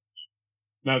sure. Yeah.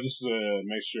 Now, just to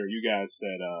make sure, you guys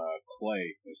said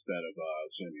Clay instead of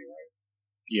Jimmy, right?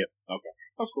 Yep. Okay.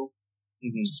 That's cool.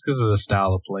 Mm-hmm. Just because of the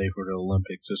style of play for the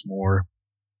Olympics, it's more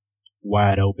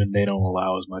wide open. They don't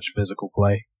allow as much physical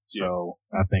play. So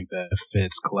I think that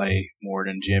fits Clay more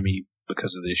than Jimmy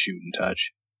because of the shoot and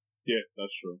touch. Yeah,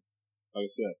 that's true. Like I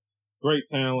said, great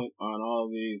talent on all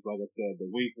of these. Like I said, the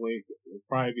weak link would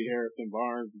probably be Harrison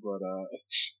Barnes, but,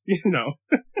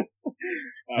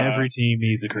 Every team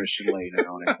needs a Christian Laettner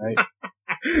on it, right?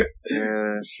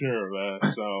 Yeah, sure, man.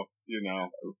 So,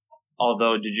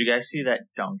 Although, did you guys see that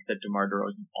dunk that DeMar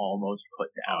DeRozan almost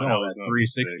put down? No, that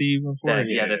 360 before?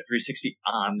 The 360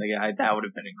 on the guy. That would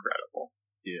have been incredible.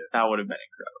 Yeah. That would have been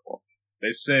incredible.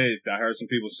 They say, I heard some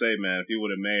people say, man, if he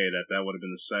would have made it, that would have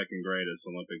been the second greatest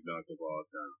Olympic dunk of all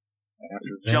time.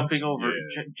 After jumping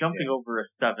over a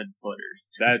 7-footer.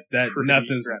 That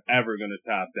nothing's ever going to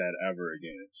top that ever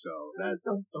again. So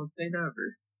don't say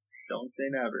never. Don't say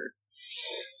never.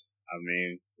 I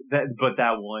mean, but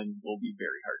that one will be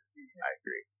very hard to beat. I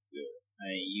agree. Yeah.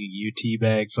 Hey, you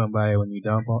teabag somebody when you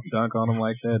dunk on them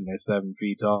like that, and they're 7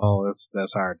 feet tall.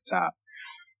 That's hard to top.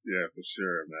 Yeah, for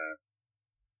sure, man.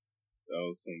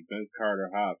 Those some Vince Carter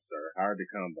hops are hard to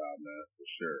come by, man, for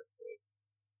sure.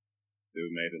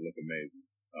 Dude made it look amazing.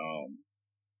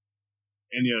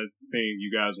 Any other thing you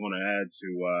guys want to add to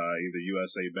either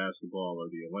USA basketball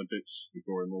or the Olympics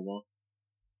before we move on?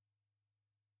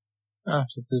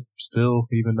 Still,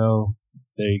 even though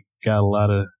they got a lot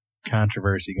of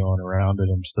controversy going around it,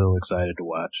 I'm still excited to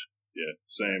watch. Yeah,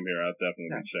 same here. I'll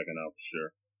definitely be checking out for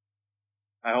sure.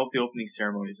 I hope the opening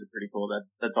ceremonies are pretty cool.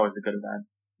 That's always a good event.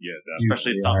 Yeah,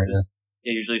 definitely. Especially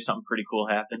usually something pretty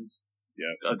cool happens.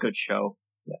 Yeah. A good show.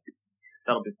 Yeah.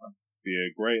 That'll be fun. Be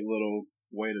a great little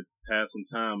way to pass some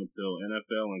time until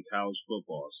NFL and college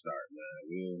football start, man.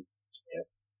 We'll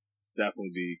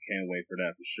definitely can't wait for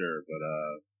that for sure.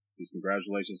 But, just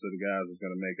congratulations to the guys that's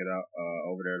going to make it out,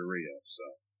 over there to Rio. So,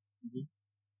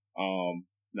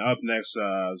 now up next,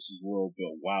 this is a little bit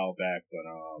a while back, but,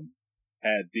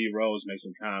 had D Rose make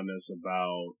some comments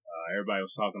about, everybody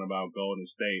was talking about Golden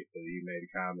State, but he made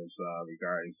comments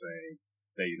regarding saying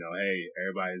that, hey,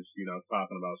 everybody's,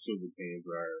 talking about super teams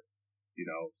or,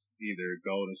 either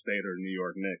Golden State or New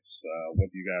York Knicks.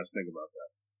 What do you guys think about that?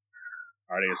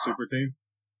 Are they a super team?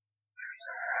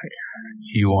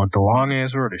 You want the long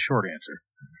answer or the short answer?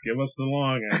 Give us the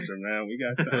long answer, man. We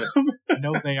got time.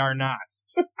 No, they are not.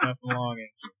 Not the long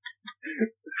answer.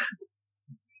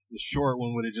 The short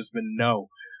one would have just been no.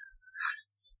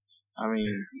 I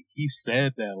mean, he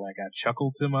said that, like, I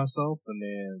chuckled to myself, and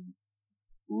then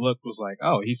Look was like,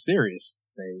 oh, he's serious.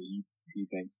 He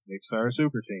thinks Knicks are a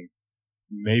super team.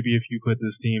 Maybe if you put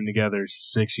this team together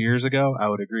 6 years ago, I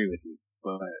would agree with you.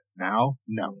 But now,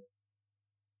 no.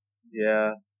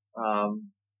 Yeah.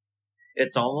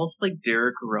 It's almost like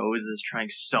Derrick Rose is trying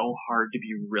so hard to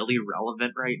be really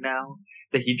relevant right now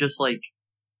that he just, like,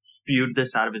 spewed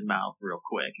this out of his mouth real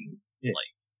quick. And he's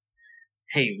like,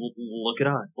 hey, look at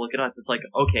us. Look at us. It's like,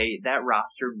 okay, that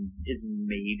roster is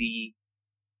maybe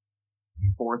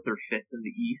 4th or 5th in the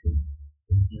East.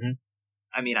 Mm-hmm.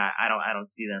 I mean, I don't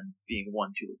see them being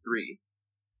 1, 2, or 3.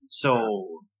 So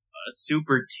a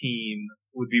super team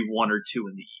would be 1 or 2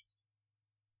 in the East.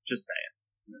 Just saying.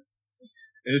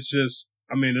 It's just,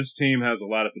 I mean, this team has a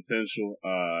lot of potential.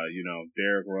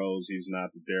 Derrick Rose, he's not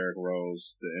the Derrick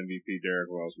Rose, the MVP Derrick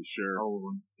Rose for sure.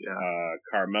 Oh, yeah.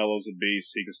 Carmelo's a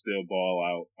beast. He can still ball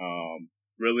out. I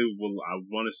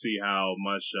want to see how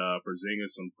much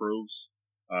Porzingis improves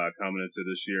coming into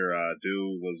this year.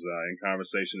 Dude was in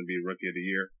conversation to be Rookie of the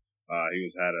Year. He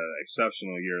had an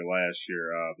exceptional year last year,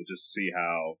 but just to see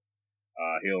how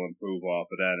he'll improve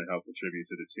off of that and help contribute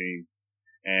to the team.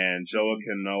 And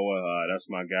Joakim Noah, that's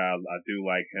my guy. I do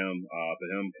like him.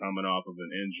 But him coming off of an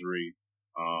injury,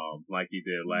 like he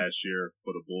did last year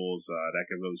for the Bulls, that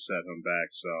could really set him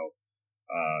back. So,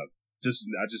 I just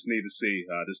need to see.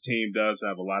 This team does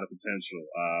have a lot of potential.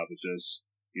 But just,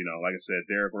 like I said,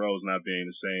 Derrick Rose not being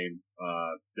the same,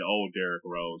 the old Derrick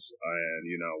Rose. And,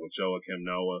 with Joakim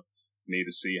Noah, need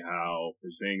to see how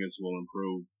Porzingis will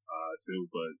improve, too.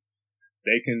 But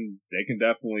they can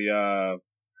definitely,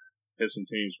 hit some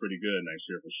teams pretty good next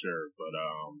year for sure, but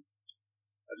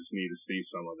I just need to see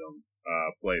some of them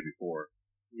play before.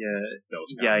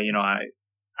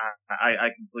 I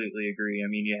completely agree. I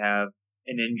mean, you have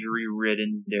an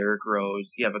injury-ridden Derrick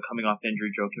Rose. You have a coming off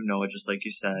injury Joakim Noah, just like you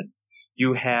said.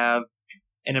 You have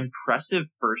an impressive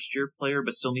first-year player,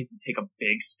 but still needs to take a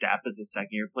big step as a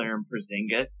second-year player in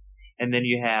Porzingis. And then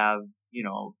you have,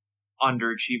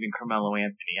 underachieving Carmelo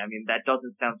Anthony. I mean, that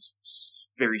doesn't sound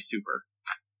very super.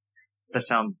 That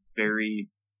sounds very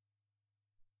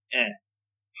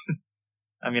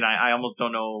I mean, I almost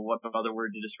don't know what other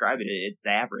word to describe it. It's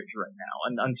average right now.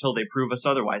 And until they prove us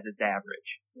otherwise, it's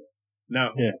average.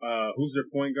 Now, who's their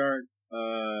point guard?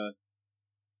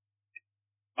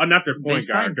 Not their point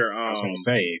guard. Their,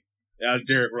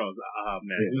 Derrick Rose. Oh,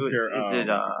 man. Who's their, is it,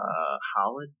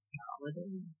 Holiday?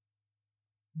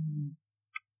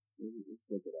 Let's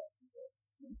look it up.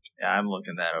 Yeah, I'm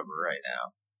looking that over right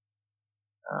now.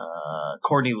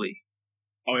 Courtney Lee.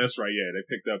 Oh, that's right. Yeah, they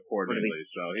picked up Courtney Lee.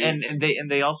 So and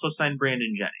they also signed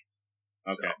Brandon Jennings.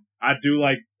 Okay, so. I do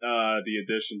like the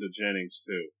addition to Jennings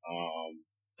too.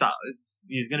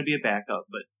 He's going to be a backup,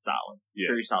 but solid. Yeah.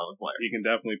 Very solid player. He can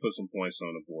definitely put some points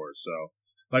on the board. So,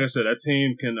 like I said, that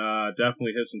team can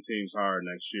definitely hit some teams hard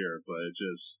next year. But it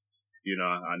just,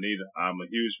 I'm a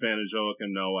huge fan of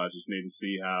Joakim Noah. I just need to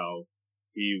see how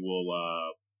he will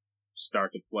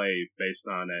start to play based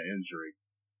on that injury.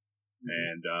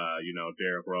 And,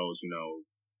 Derrick Rose,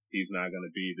 he's not going to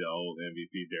be the old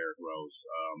MVP Derrick Rose,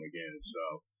 again.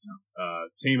 So,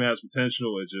 team has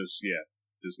potential. It just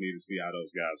need to see how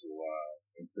those guys will,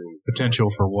 improve. Potential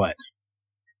for what?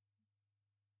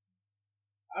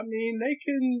 I mean, they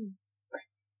can.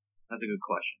 That's a good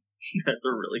question. That's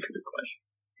a really good question.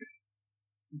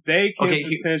 They can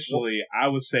potentially, I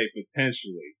would say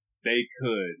potentially, they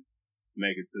could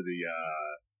make it to the,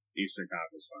 Eastern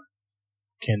Conference Finals.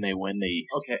 Can they win the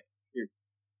East? Okay.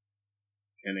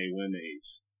 Can they win the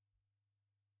East?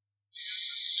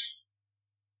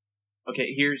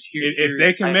 Okay, here's if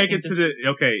they can make it to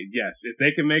yes. If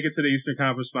they can make it to the Eastern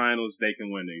Conference Finals, they can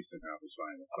win the Eastern Conference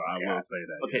Finals. So I will say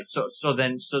that. Okay, yes.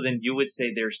 so then you would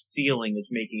say their ceiling is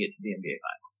making it to the NBA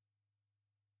Finals.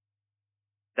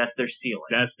 That's their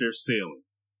ceiling. That's their ceiling.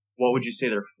 What would you say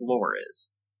their floor is?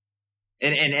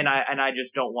 And I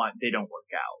just don't want, they don't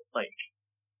work out. Like,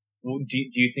 do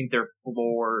you think their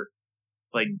floor,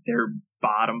 like their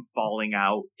bottom falling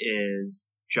out is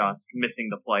just missing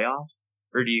the playoffs?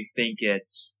 Or do you think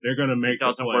they're going to make it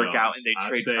doesn't the playoffs. Work out and they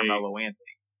trade Carmelo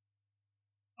Anthony?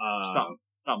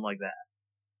 Something like that.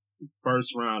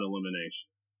 First round elimination.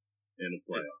 in the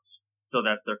playoffs. So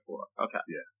that's their floor. Okay.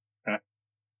 Yeah.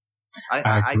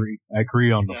 I agree. I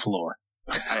agree on the floor.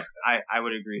 I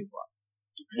would agree as well.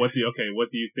 What do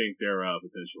you think their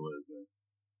potential is then?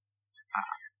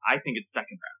 I think it's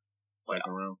second round.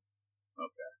 Second round?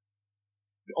 Okay.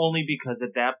 Only because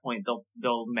at that point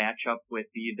they'll match up with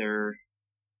either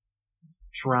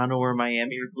Toronto or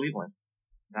Miami or Cleveland.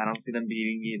 I don't see them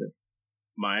beating either.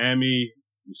 Miami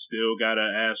still got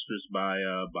an asterisk by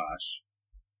Bosh.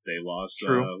 They lost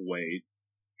Wade.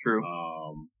 True.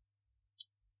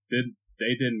 Did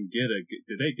they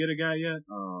get a guy yet?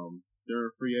 They're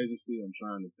a free agency. I'm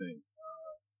trying to think.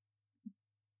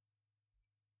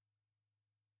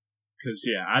 Because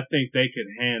I think they could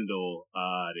handle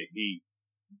the Heat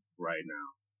right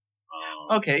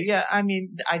now. Okay, yeah. I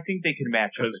mean, I think they can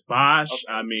match up. Because Bosh,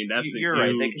 I mean, that's you're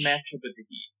right. They can match up with the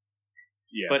Heat.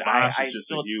 Yeah, but Bosh I is just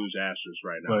still, a huge asterisk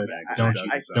right now. But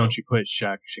don't you put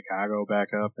Chicago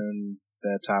back up in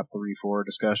that top 3-4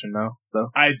 discussion now, though?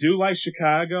 I do like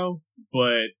Chicago,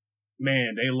 but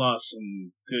man, they lost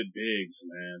some good bigs,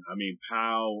 man. I mean,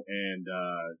 Powell and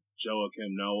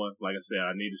Joakim Noah. Like I said,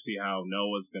 I need to see how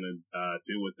Noah's gonna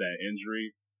do with that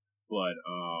injury. But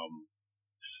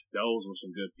those were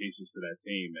some good pieces to that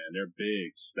team, man. They're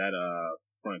bigs. That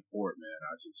front court, man.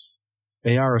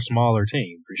 They are a smaller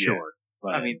team for sure.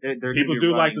 But I mean, they're people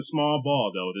do running, like the small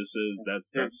ball, though.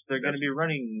 They're going to be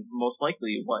running most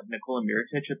likely Nikola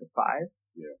Mirotic at the 5.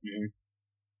 Yeah. Mm-hmm.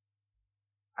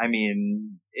 I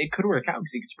mean, it could work out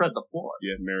because he can spread the floor.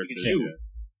 Yeah, Mirotic.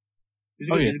 He's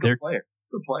a good player.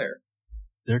 Good player.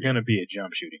 They're going to be a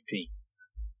jump shooting team.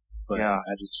 But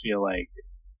I just feel like,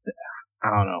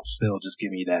 I don't know, still just give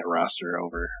me that roster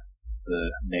over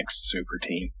the Knicks super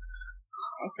team.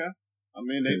 Okay. I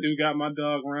mean, they do got my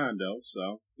dog Rondo,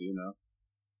 so,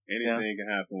 anything can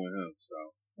happen with him, so.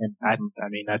 And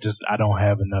I don't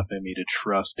have enough in me to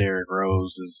trust Derrick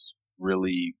Rose is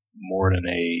really more than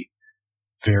a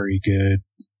very good,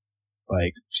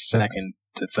 like, second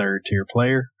to third tier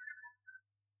player.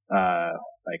 I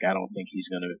don't think he's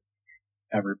gonna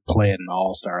ever play at an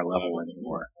all-star level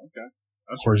anymore. Okay.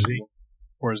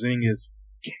 Porzingis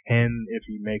can, if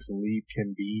he makes a leap,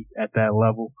 can be at that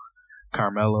level.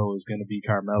 Carmelo is gonna be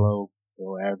Carmelo.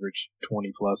 He'll average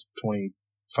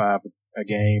 25 a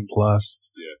game plus.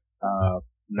 Yeah.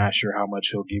 Not sure how much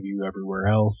he'll give you everywhere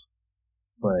else.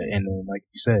 And then, like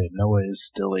you said, Noah is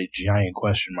still a giant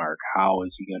question mark. How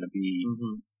is he going to be,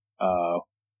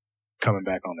 coming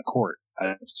back on the court?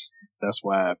 That's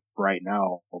why right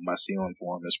now, my ceiling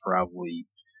for him is probably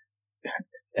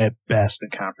at best the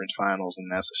conference finals,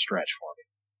 and that's a stretch for me.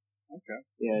 Okay.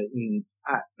 Yeah.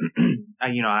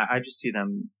 I just see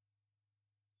them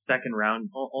second round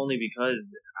only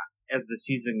because as the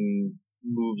season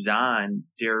moves on,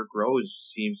 Derrick Rose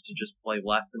seems to just play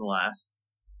less and less.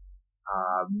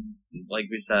 Like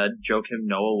we said, Joakim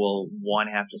Noah will, 1,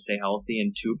 have to stay healthy,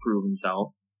 and 2, prove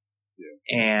himself. Yeah.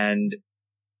 And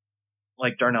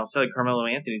like Darnell said, Carmelo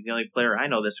Anthony's the only player I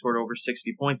know that scored over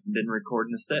 60 points and didn't record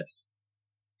an assist.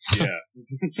 Yeah.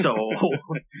 So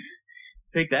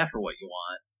take that for what you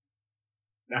want.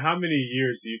 Now, how many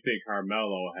years do you think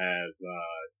Carmelo has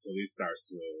till he starts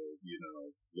to,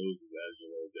 lose his edge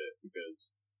a little bit?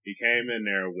 Because he came in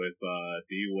there with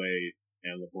D-Wade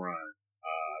and LeBron.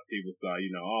 People thought,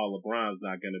 LeBron's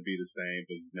not going to be the same,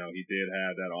 but, he did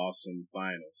have that awesome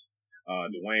finals.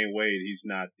 Dwayne Wade, he's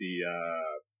not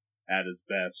at his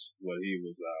best when he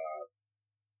was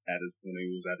when he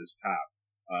was at his top.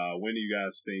 When do you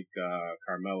guys think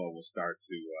Carmelo will start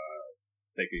to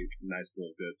take a nice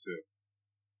little dip too?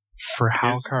 For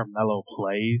how Carmelo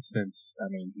plays, since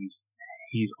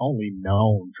he's only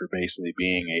known for basically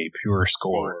being a pure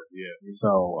scorer. Yeah.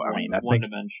 So I think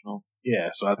one-dimensional.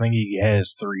 Yeah, so I think he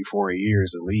has 3-4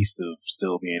 years at least of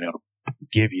still being able to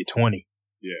give you 20.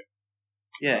 Yeah.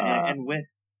 Yeah,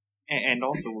 and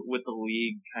also with the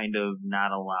league kind of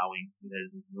not allowing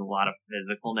a lot of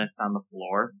physicalness on the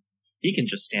floor, he can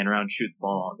just stand around and shoot the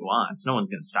ball all he wants. No one's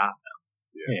going to stop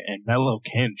him. Yeah, and Melo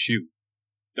can shoot.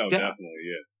 No, definitely,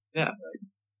 yeah. Yeah.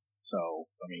 So,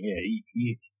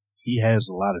 he has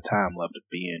a lot of time left of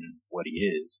being what he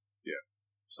is. Yeah.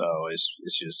 So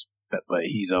it's just, but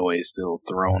he's always still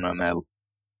thrown on that.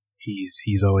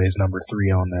 He's always number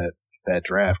 3 on that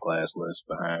draft class list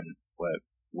behind what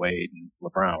Wade and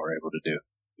LeBron were able to do.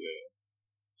 Yeah.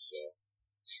 So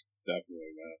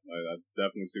definitely, man. I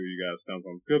definitely see where you guys come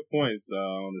from. Good points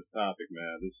on this topic,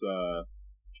 man. This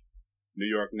New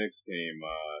York Knicks team.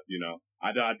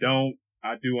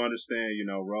 I do understand.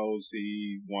 Rose,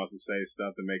 he wants to say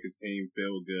stuff to make his team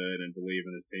feel good and believe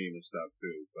in his team and stuff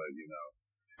too. But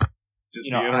just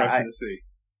be interesting to see.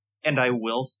 And I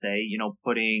will say,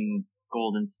 putting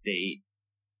Golden State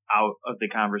out of the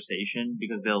conversation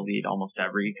because they'll lead almost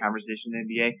every conversation in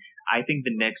the NBA. I think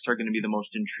the Knicks are going to be the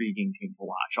most intriguing team to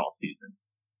watch all season.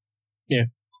 Yeah.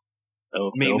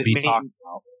 They'll be talked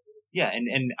about. Yeah,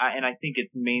 and I think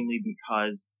it's mainly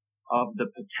because of the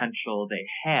potential they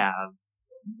have,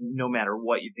 no matter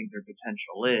what you think their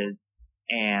potential is,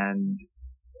 and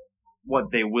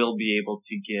what they will be able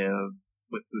to give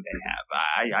with who they have.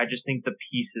 I just think the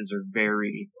pieces are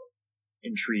very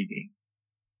intriguing.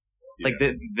 Yeah. Like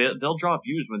they'll draw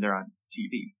views when they're on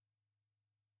TV.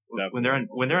 Definitely.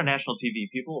 When they're on national TV,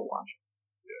 people will watch.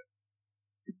 Yeah.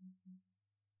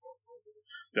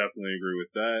 Definitely agree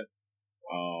with that.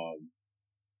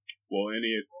 Well,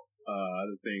 any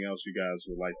other thing else you guys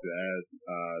would like to add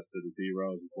to the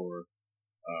D-Rose before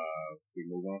we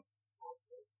move on?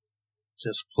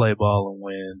 Just play ball and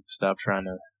win. Stop trying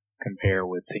to compare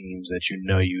with teams that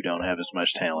you don't have as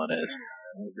much talent as.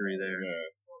 I agree there. Yeah.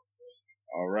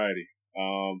 Alrighty.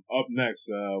 Up next,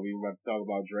 we were about to talk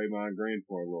about Draymond Green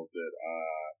for a little bit.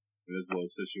 This little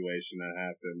situation that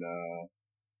happened,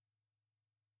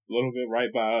 a little bit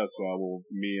right by us.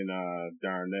 Me and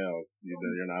Darnell,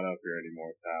 you're not up here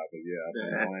anymore, Ty, but yeah, I've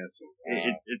been Lansing.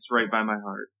 It's right by my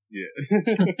heart. Yeah.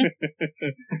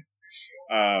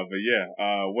 But yeah,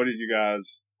 what did you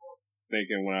guys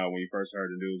thinking when you first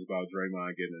heard the news about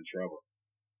Draymond getting in trouble?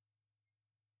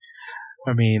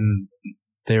 I mean,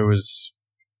 there was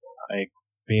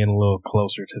being a little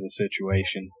closer to the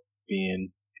situation,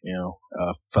 being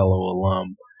a fellow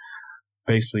alum.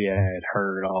 Basically, I had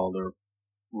heard all the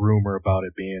rumor about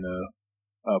it being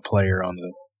a player on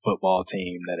the football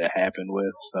team that it happened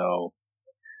with, so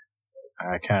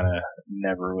I kind of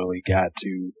never really got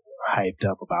too hyped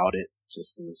up about it.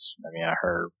 Just as I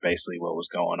heard basically what was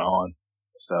going on,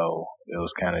 so it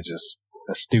was kind of just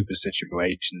a stupid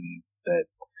situation that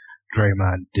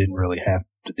Draymond didn't really have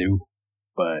to do,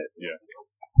 but yeah.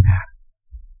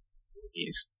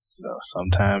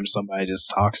 Sometimes somebody just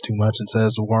talks too much and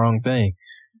says the wrong thing.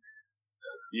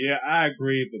 Yeah, I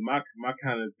agree, but my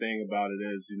kind of thing about it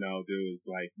is, dude, is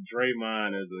like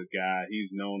Draymond is a guy,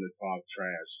 he's known to talk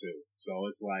trash too. So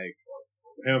it's like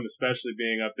him, especially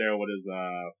being up there with his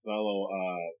fellow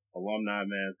alumni,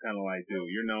 man, it's kind of like, dude,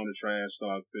 you're known to trash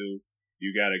talk too.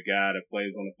 You got a guy that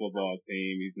plays on the football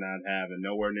team. He's not having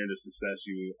nowhere near the success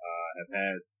you have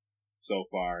had so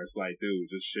far. It's like, dude,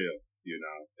 just chill.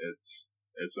 It's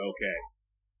okay.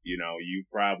 You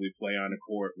probably play on a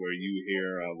court where you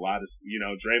hear a lot of,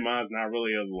 Draymond's not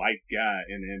really a liked guy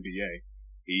in the NBA.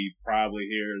 He probably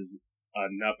hears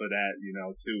enough of that,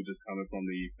 too, just coming from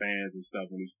the fans and stuff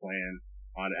when he's playing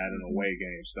at an away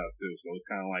game stuff too. So it's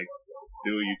kind of like,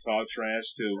 dude, you talk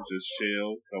trash too. Just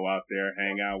chill, go out there,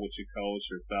 hang out with your coach,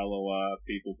 your fellow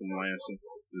people from Lansing.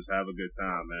 Just have a good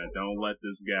time, man. Don't let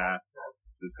this guy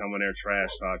just come in there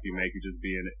trash talk you, make you just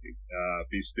be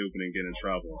stupid and get in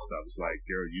trouble and stuff. It's like,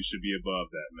 girl, you should be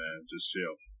above that, man. Just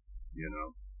chill,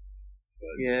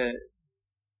 But, yeah,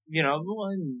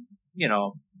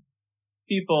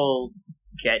 people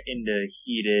get into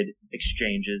heated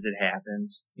exchanges. It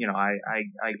happens. I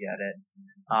get it.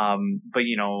 But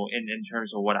in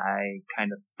terms of what I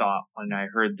kind of thought when I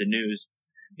heard the news,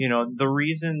 the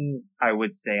reason I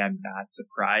would say I'm not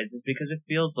surprised is because it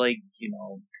feels like,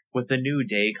 with a new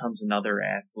day comes another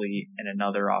athlete and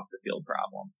another off the field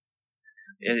problem.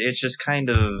 It's just kind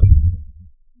of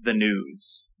the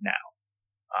news now,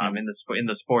 in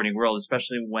the sporting world,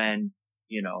 especially when,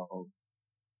 the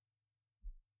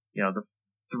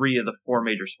 3 of the 4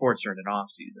 major sports are in an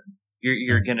off season.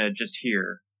 You're gonna just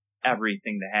hear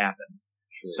everything that happens.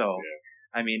 Sure, so,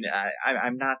 yeah.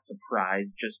 I'm not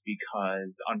surprised just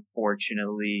because,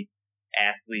 unfortunately,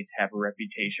 athletes have a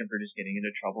reputation for just getting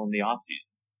into trouble in the off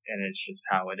season. And it's just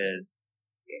how it is.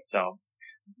 So,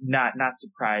 not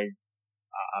surprised,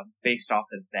 based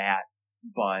off of that,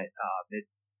 but,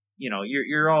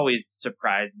 you're always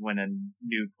surprised when a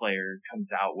new player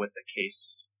comes out with a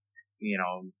case,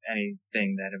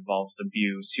 anything that involves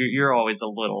abuse. You're always a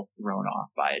little thrown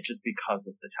off by it just because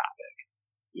of the topic.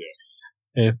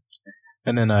 Yeah.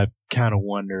 And then I kind of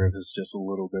wonder if it's just a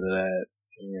little bit of that,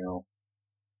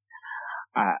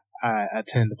 I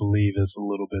tend to believe it's a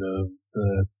little bit of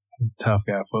the tough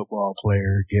guy football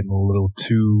player getting a little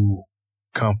too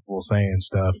comfortable saying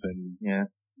stuff, and yeah,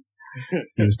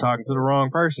 he was talking to the wrong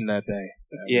person that day.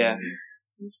 Yeah.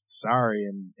 Sorry,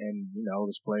 and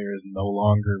this player is no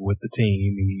longer with the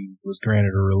team. He was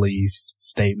granted a release.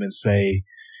 Statements say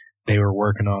they were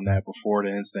working on that before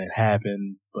the incident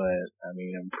happened, but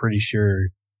I'm pretty sure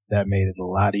that made it a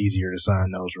lot easier to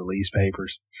sign those release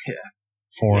papers. Yeah.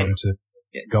 For him to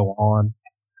go on.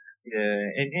 Yeah,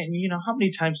 and you know, how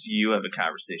many times do you have a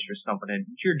conversation with someone and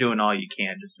you're doing all you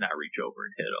can just not reach over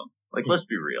and hit them? Like, let's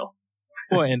be real.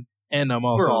 Well, and I'm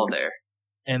also We're all there.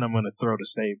 And I'm gonna throw the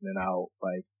statement out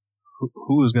like,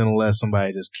 who is gonna let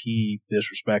somebody just keep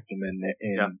disrespecting them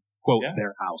in quote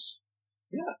their house?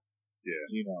 Yeah.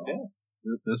 You know,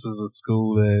 this is a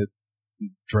school that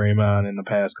Draymond in the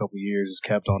past couple of years has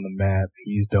kept on the map.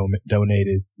 He's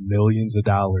donated millions of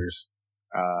dollars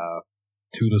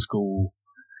to the school.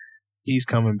 He's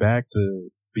coming back to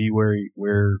be where he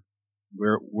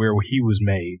was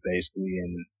made, basically.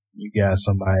 And you got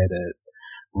somebody that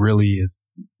really is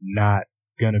not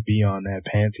gonna be on that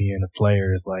pantheon of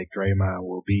players like Draymond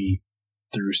will be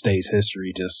through State's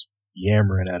history, just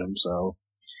yammering at him. So,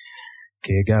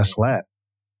 kid got slapped.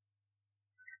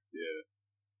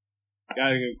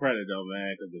 Gotta give credit though,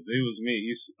 man, because if it was me,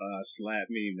 he slapped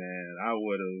me, man, I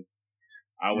would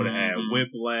have had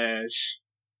whiplash,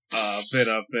 been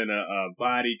up in a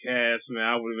body cast, man.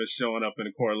 I would have been showing up in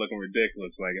the court looking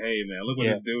ridiculous, like, hey, man, look what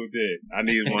this dude did. I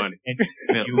need money.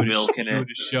 And you would have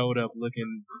showed up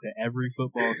looking to every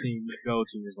football team you go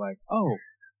to is like, oh,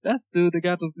 that's the dude that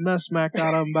got the mess smacked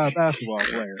out of him by a basketball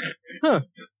player. Huh.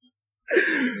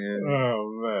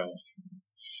 Oh man.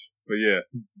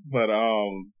 But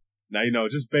now, you know,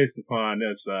 just based upon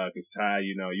this, cause Ty,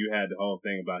 you know, you had the whole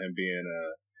thing about him being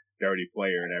a dirty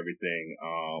player and everything,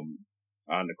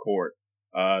 on the court.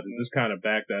 Does this kind of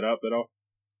back that up at all?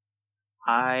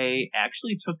 I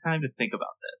actually took time to think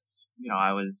about this. You know,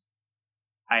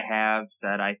 I have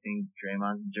said I think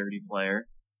Draymond's a dirty player,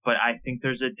 but I think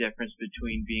there's a difference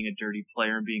between being a dirty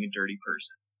player and being a dirty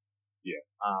person. Yeah.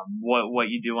 What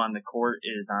you do on the court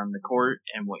is on the court,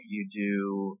 and what you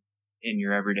do in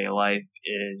your everyday life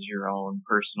is your own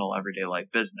personal everyday life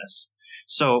business.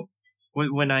 So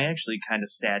when I actually kind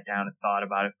of sat down and thought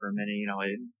about it for a minute, you know,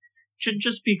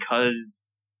 just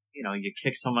because, you know, you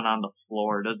kick someone on the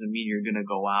floor doesn't mean you're going to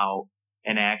go out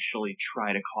and actually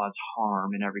try to cause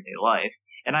harm in everyday life.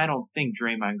 And I don't think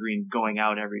Draymond Green's going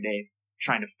out every day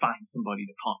trying to find somebody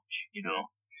to punch, you know?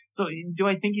 So do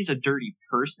I think he's a dirty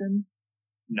person?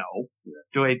 No.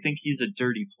 Do I think he's a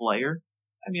dirty player?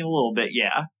 I mean, a little bit,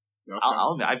 yeah.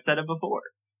 Okay. I've said it before.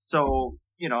 So,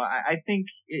 you know, I think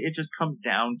it just comes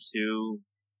down to,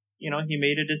 you know, he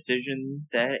made a decision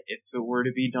that if it were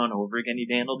to be done over again,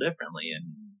 he'd handle differently.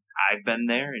 And I've been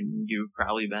there, and you've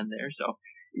probably been there. So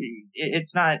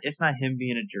it's not him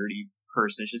being a dirty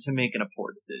person. It's just him making a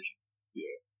poor decision.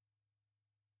 Yeah.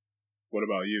 What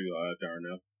about you,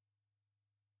 Darnell?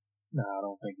 No, I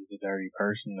don't think he's a dirty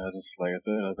person. I just, like I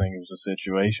said, I think it was a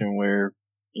situation where,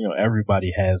 you know,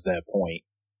 everybody has that point.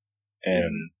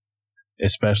 And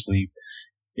especially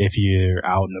if you're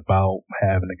out and about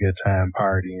having a good time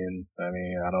partying, I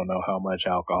mean, I don't know how much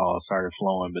alcohol started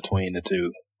flowing between the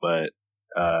two, but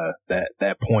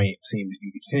that point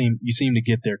you seem to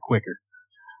get there quicker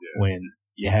when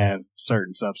you have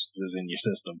certain substances in your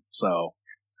system. So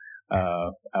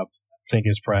I think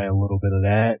it's probably a little bit of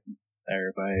that.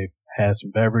 Everybody had some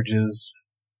beverages.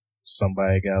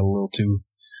 Somebody got a little too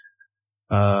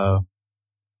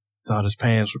thought his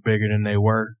pants were bigger than they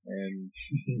were, and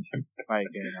fight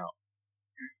came out.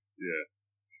 Yeah.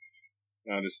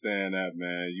 I understand that,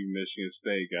 man. You Michigan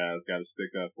State guys got to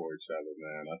stick up for each other,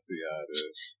 man. I see how it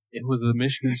is. It was a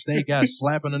Michigan State guy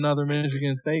slapping another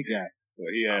Michigan State guy.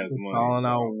 Well, he has money. Calling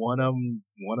out one of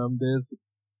them this,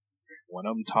 one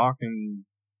of them talking,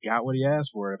 got what he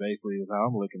asked for, basically, is how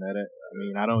I'm looking at it. I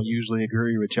mean, I don't usually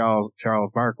agree with Charles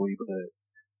Barkley, but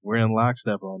we're in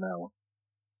lockstep on that one.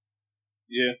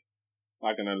 Yeah.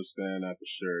 I can understand that for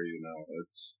sure, you know.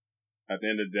 It's, at the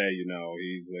end of the day, you know,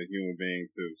 he's a human being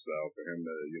too, so for him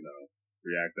to, you know,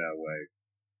 react that way,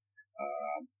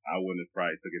 I wouldn't have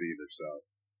probably took it either, so.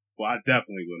 Well, I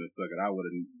definitely wouldn't have took it. I would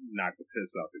have knocked the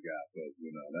piss off the guy, but,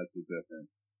 you know, that's two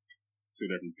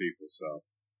different people, so.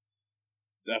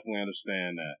 Definitely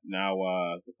understand that. Now,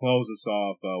 to close us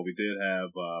off, we did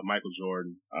have, Michael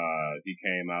Jordan. He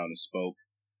came out and spoke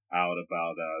out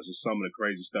about just some of the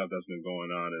crazy stuff that's been going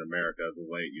on in America as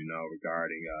of late, you know,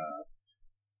 regarding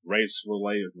race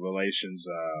relations,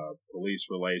 police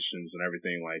relations, and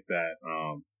everything like that.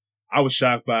 I was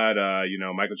shocked by it. You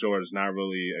know, Michael Jordan is not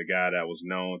really a guy that was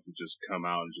known to just come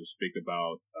out and just speak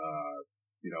about,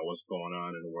 you know, what's going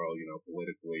on in the world, you know,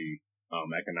 politically,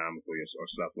 economically,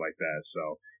 or stuff like that.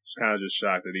 So, just kind of just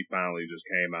shocked that he finally just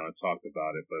came out and talked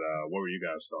about it. But what were you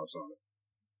guys' thoughts on it?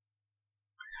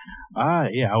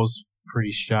 Yeah, I was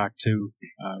pretty shocked too.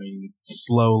 I mean,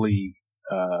 slowly,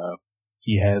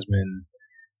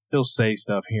 he'll say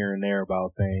stuff here and there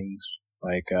about things.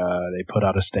 Like, he put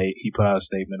out a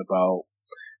statement about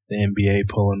the NBA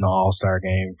pulling the All-Star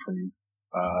game from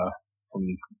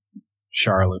from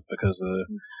Charlotte because of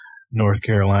North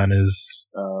Carolina's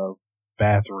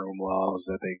bathroom laws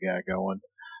that they got going.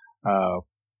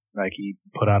 Like he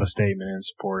put out a statement in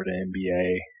support of the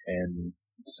NBA and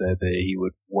said that he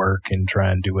would work and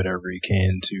try and do whatever he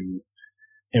can to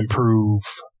improve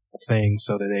things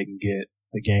so that they can get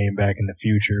the game back in the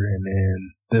future. And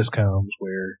then this comes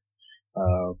where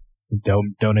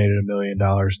donated $1 million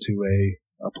to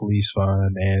a police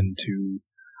fund and to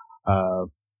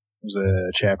was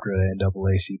a chapter of the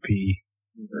NAACP,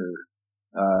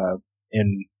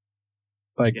 and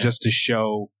just to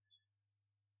show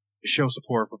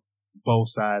support for both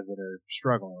sides that are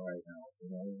struggling right now,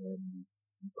 and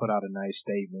put out a nice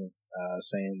statement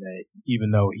saying that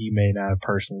even though he may not have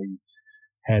personally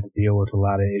had to deal with a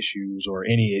lot of issues or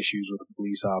any issues with a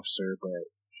police officer, but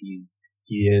he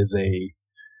is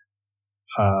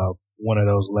one of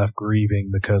those left grieving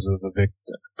because of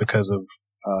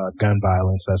gun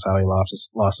violence. That's how he lost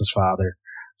his father.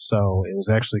 So it was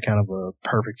actually kind of a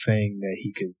perfect thing that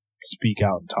he could speak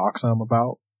out and talk some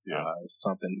about. Yeah.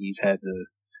 Something he's had to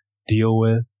deal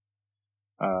with.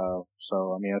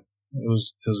 So I mean, it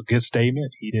was a good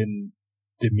statement. He didn't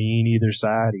demean either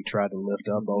side. He tried to lift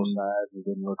up both sides. It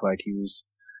didn't look like he was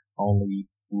only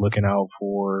looking out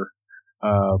for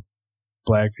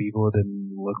black people. It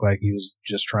didn't look like he was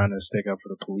just trying to stick up for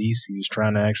the police. He was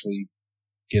trying to actually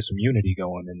get some unity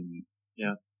going, and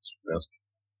that's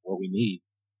what we need.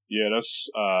 Yeah, that's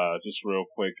just real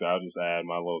quick. I'll just add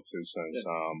my little 2 cents.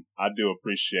 I do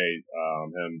appreciate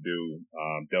him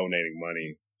donating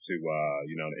money to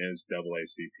the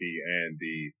NAACP and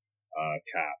the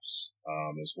cops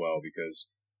as well, because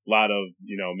a lot of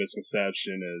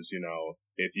misconception is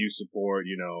if you support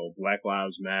Black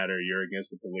Lives Matter, you're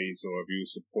against the police, or if you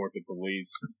support the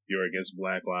police, you're against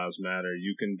Black Lives Matter.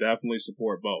 You can definitely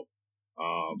support both.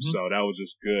 So that was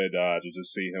just good to just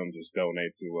see him just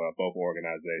donate to both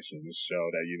organizations, just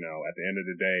show that at the end of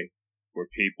the day, we're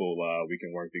people. We can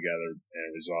work together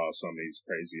and resolve some of these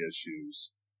crazy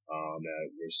issues that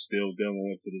we're still dealing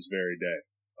with to this very day,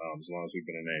 as long as we've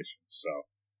been a nation. So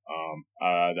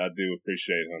I do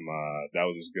appreciate him. That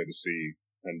was just good to see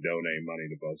him donate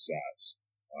money to both sides.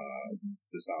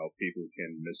 Just how people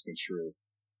can misconstrue,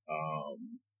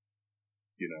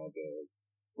 the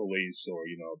police or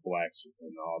blacks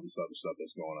and all this other stuff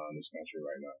that's going on in this country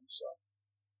right now. So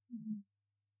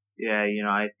yeah,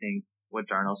 I think what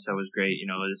Darnell said was great.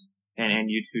 And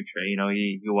you too, Trey.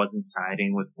 He wasn't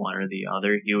siding with one or the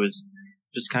other. He was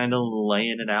just kind of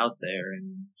laying it out there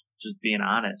and just being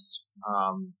honest,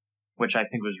 which I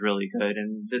think was really good.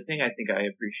 And the thing I think I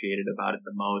appreciated about it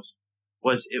the most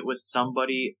was it was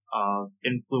somebody of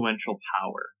influential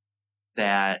power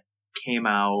that came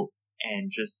out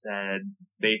and just said,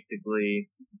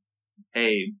 basically,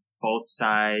 hey, both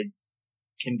sides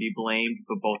can be blamed,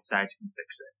 but both sides can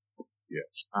fix it. Yeah.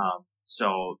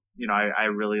 So, I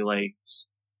really liked,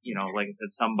 like I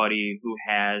said, somebody who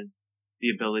has the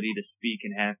ability to speak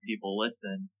and have people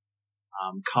listen,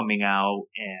 coming out,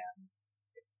 and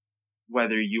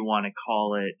whether you want to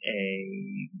call it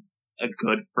a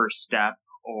good first step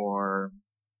or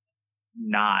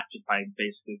not, just by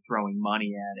basically throwing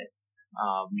money at it.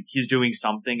 He's doing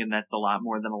something, and that's a lot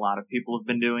more than a lot of people have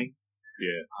been doing.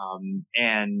 Yeah.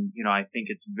 And, I think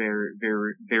it's very,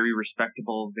 very, very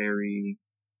respectable, very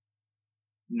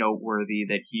noteworthy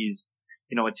that he's,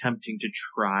 attempting to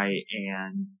try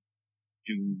and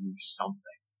do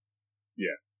something.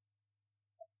 Yeah.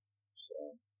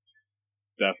 So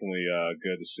definitely,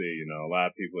 good to see, a lot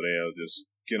of people, they'll just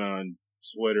get on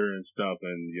Twitter and stuff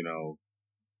and,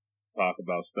 talk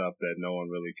about stuff that no one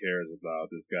really cares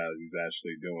about. This guy, he's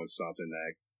actually doing something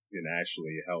that can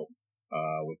actually help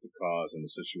with the cause and the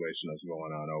situation that's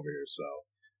going on over here. So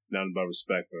nothing but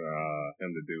respect for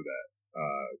him to do that,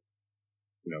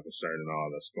 concerning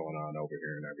all that's going on over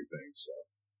here and everything. So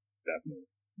definitely.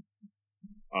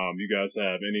 You guys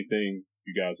have anything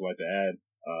you guys like to add,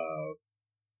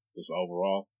 just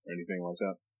overall or anything like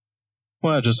that?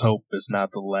 Well, I just hope it's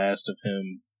not the last of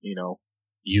him,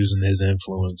 using his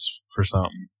influence for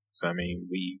something. So, I mean,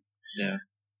 we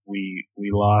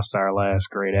lost our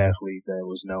last great athlete that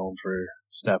was known for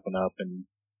stepping up and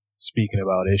speaking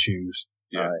about issues.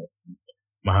 Yeah.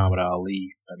 Muhammad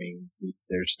Ali. I mean,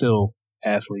 there's still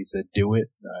athletes that do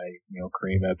it.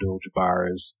 Kareem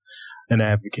Abdul-Jabbar is an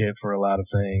advocate for a lot of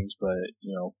things, but,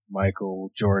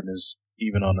 Michael Jordan is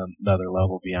even on another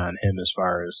level beyond him as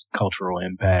far as cultural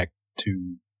impact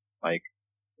to,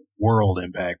 world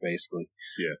impact, basically.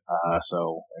 Yeah.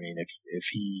 So, I mean, if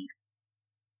he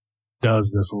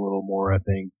does this a little more, I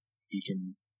think he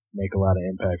can make a lot of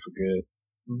impact for good.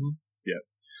 Mm-hmm. Yeah,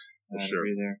 for sure.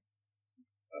 There.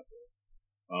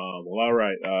 Well, all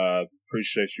right.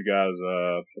 Appreciate you guys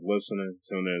for listening,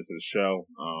 tuning into the show.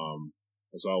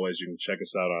 As always, you can check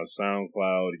us out on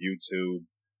SoundCloud, YouTube,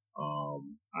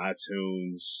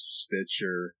 iTunes,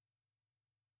 Stitcher.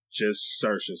 Just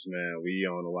search us, man. We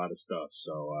own a lot of stuff,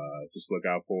 so just look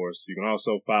out for us. You can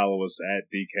also follow us at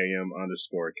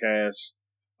DKM_cast.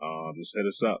 Just hit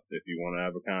us up if you want to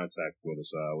have a contact with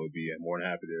us. We'd be more than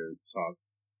happy to talk,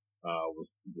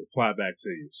 reply back to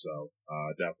you. So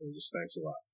definitely, just thanks a lot.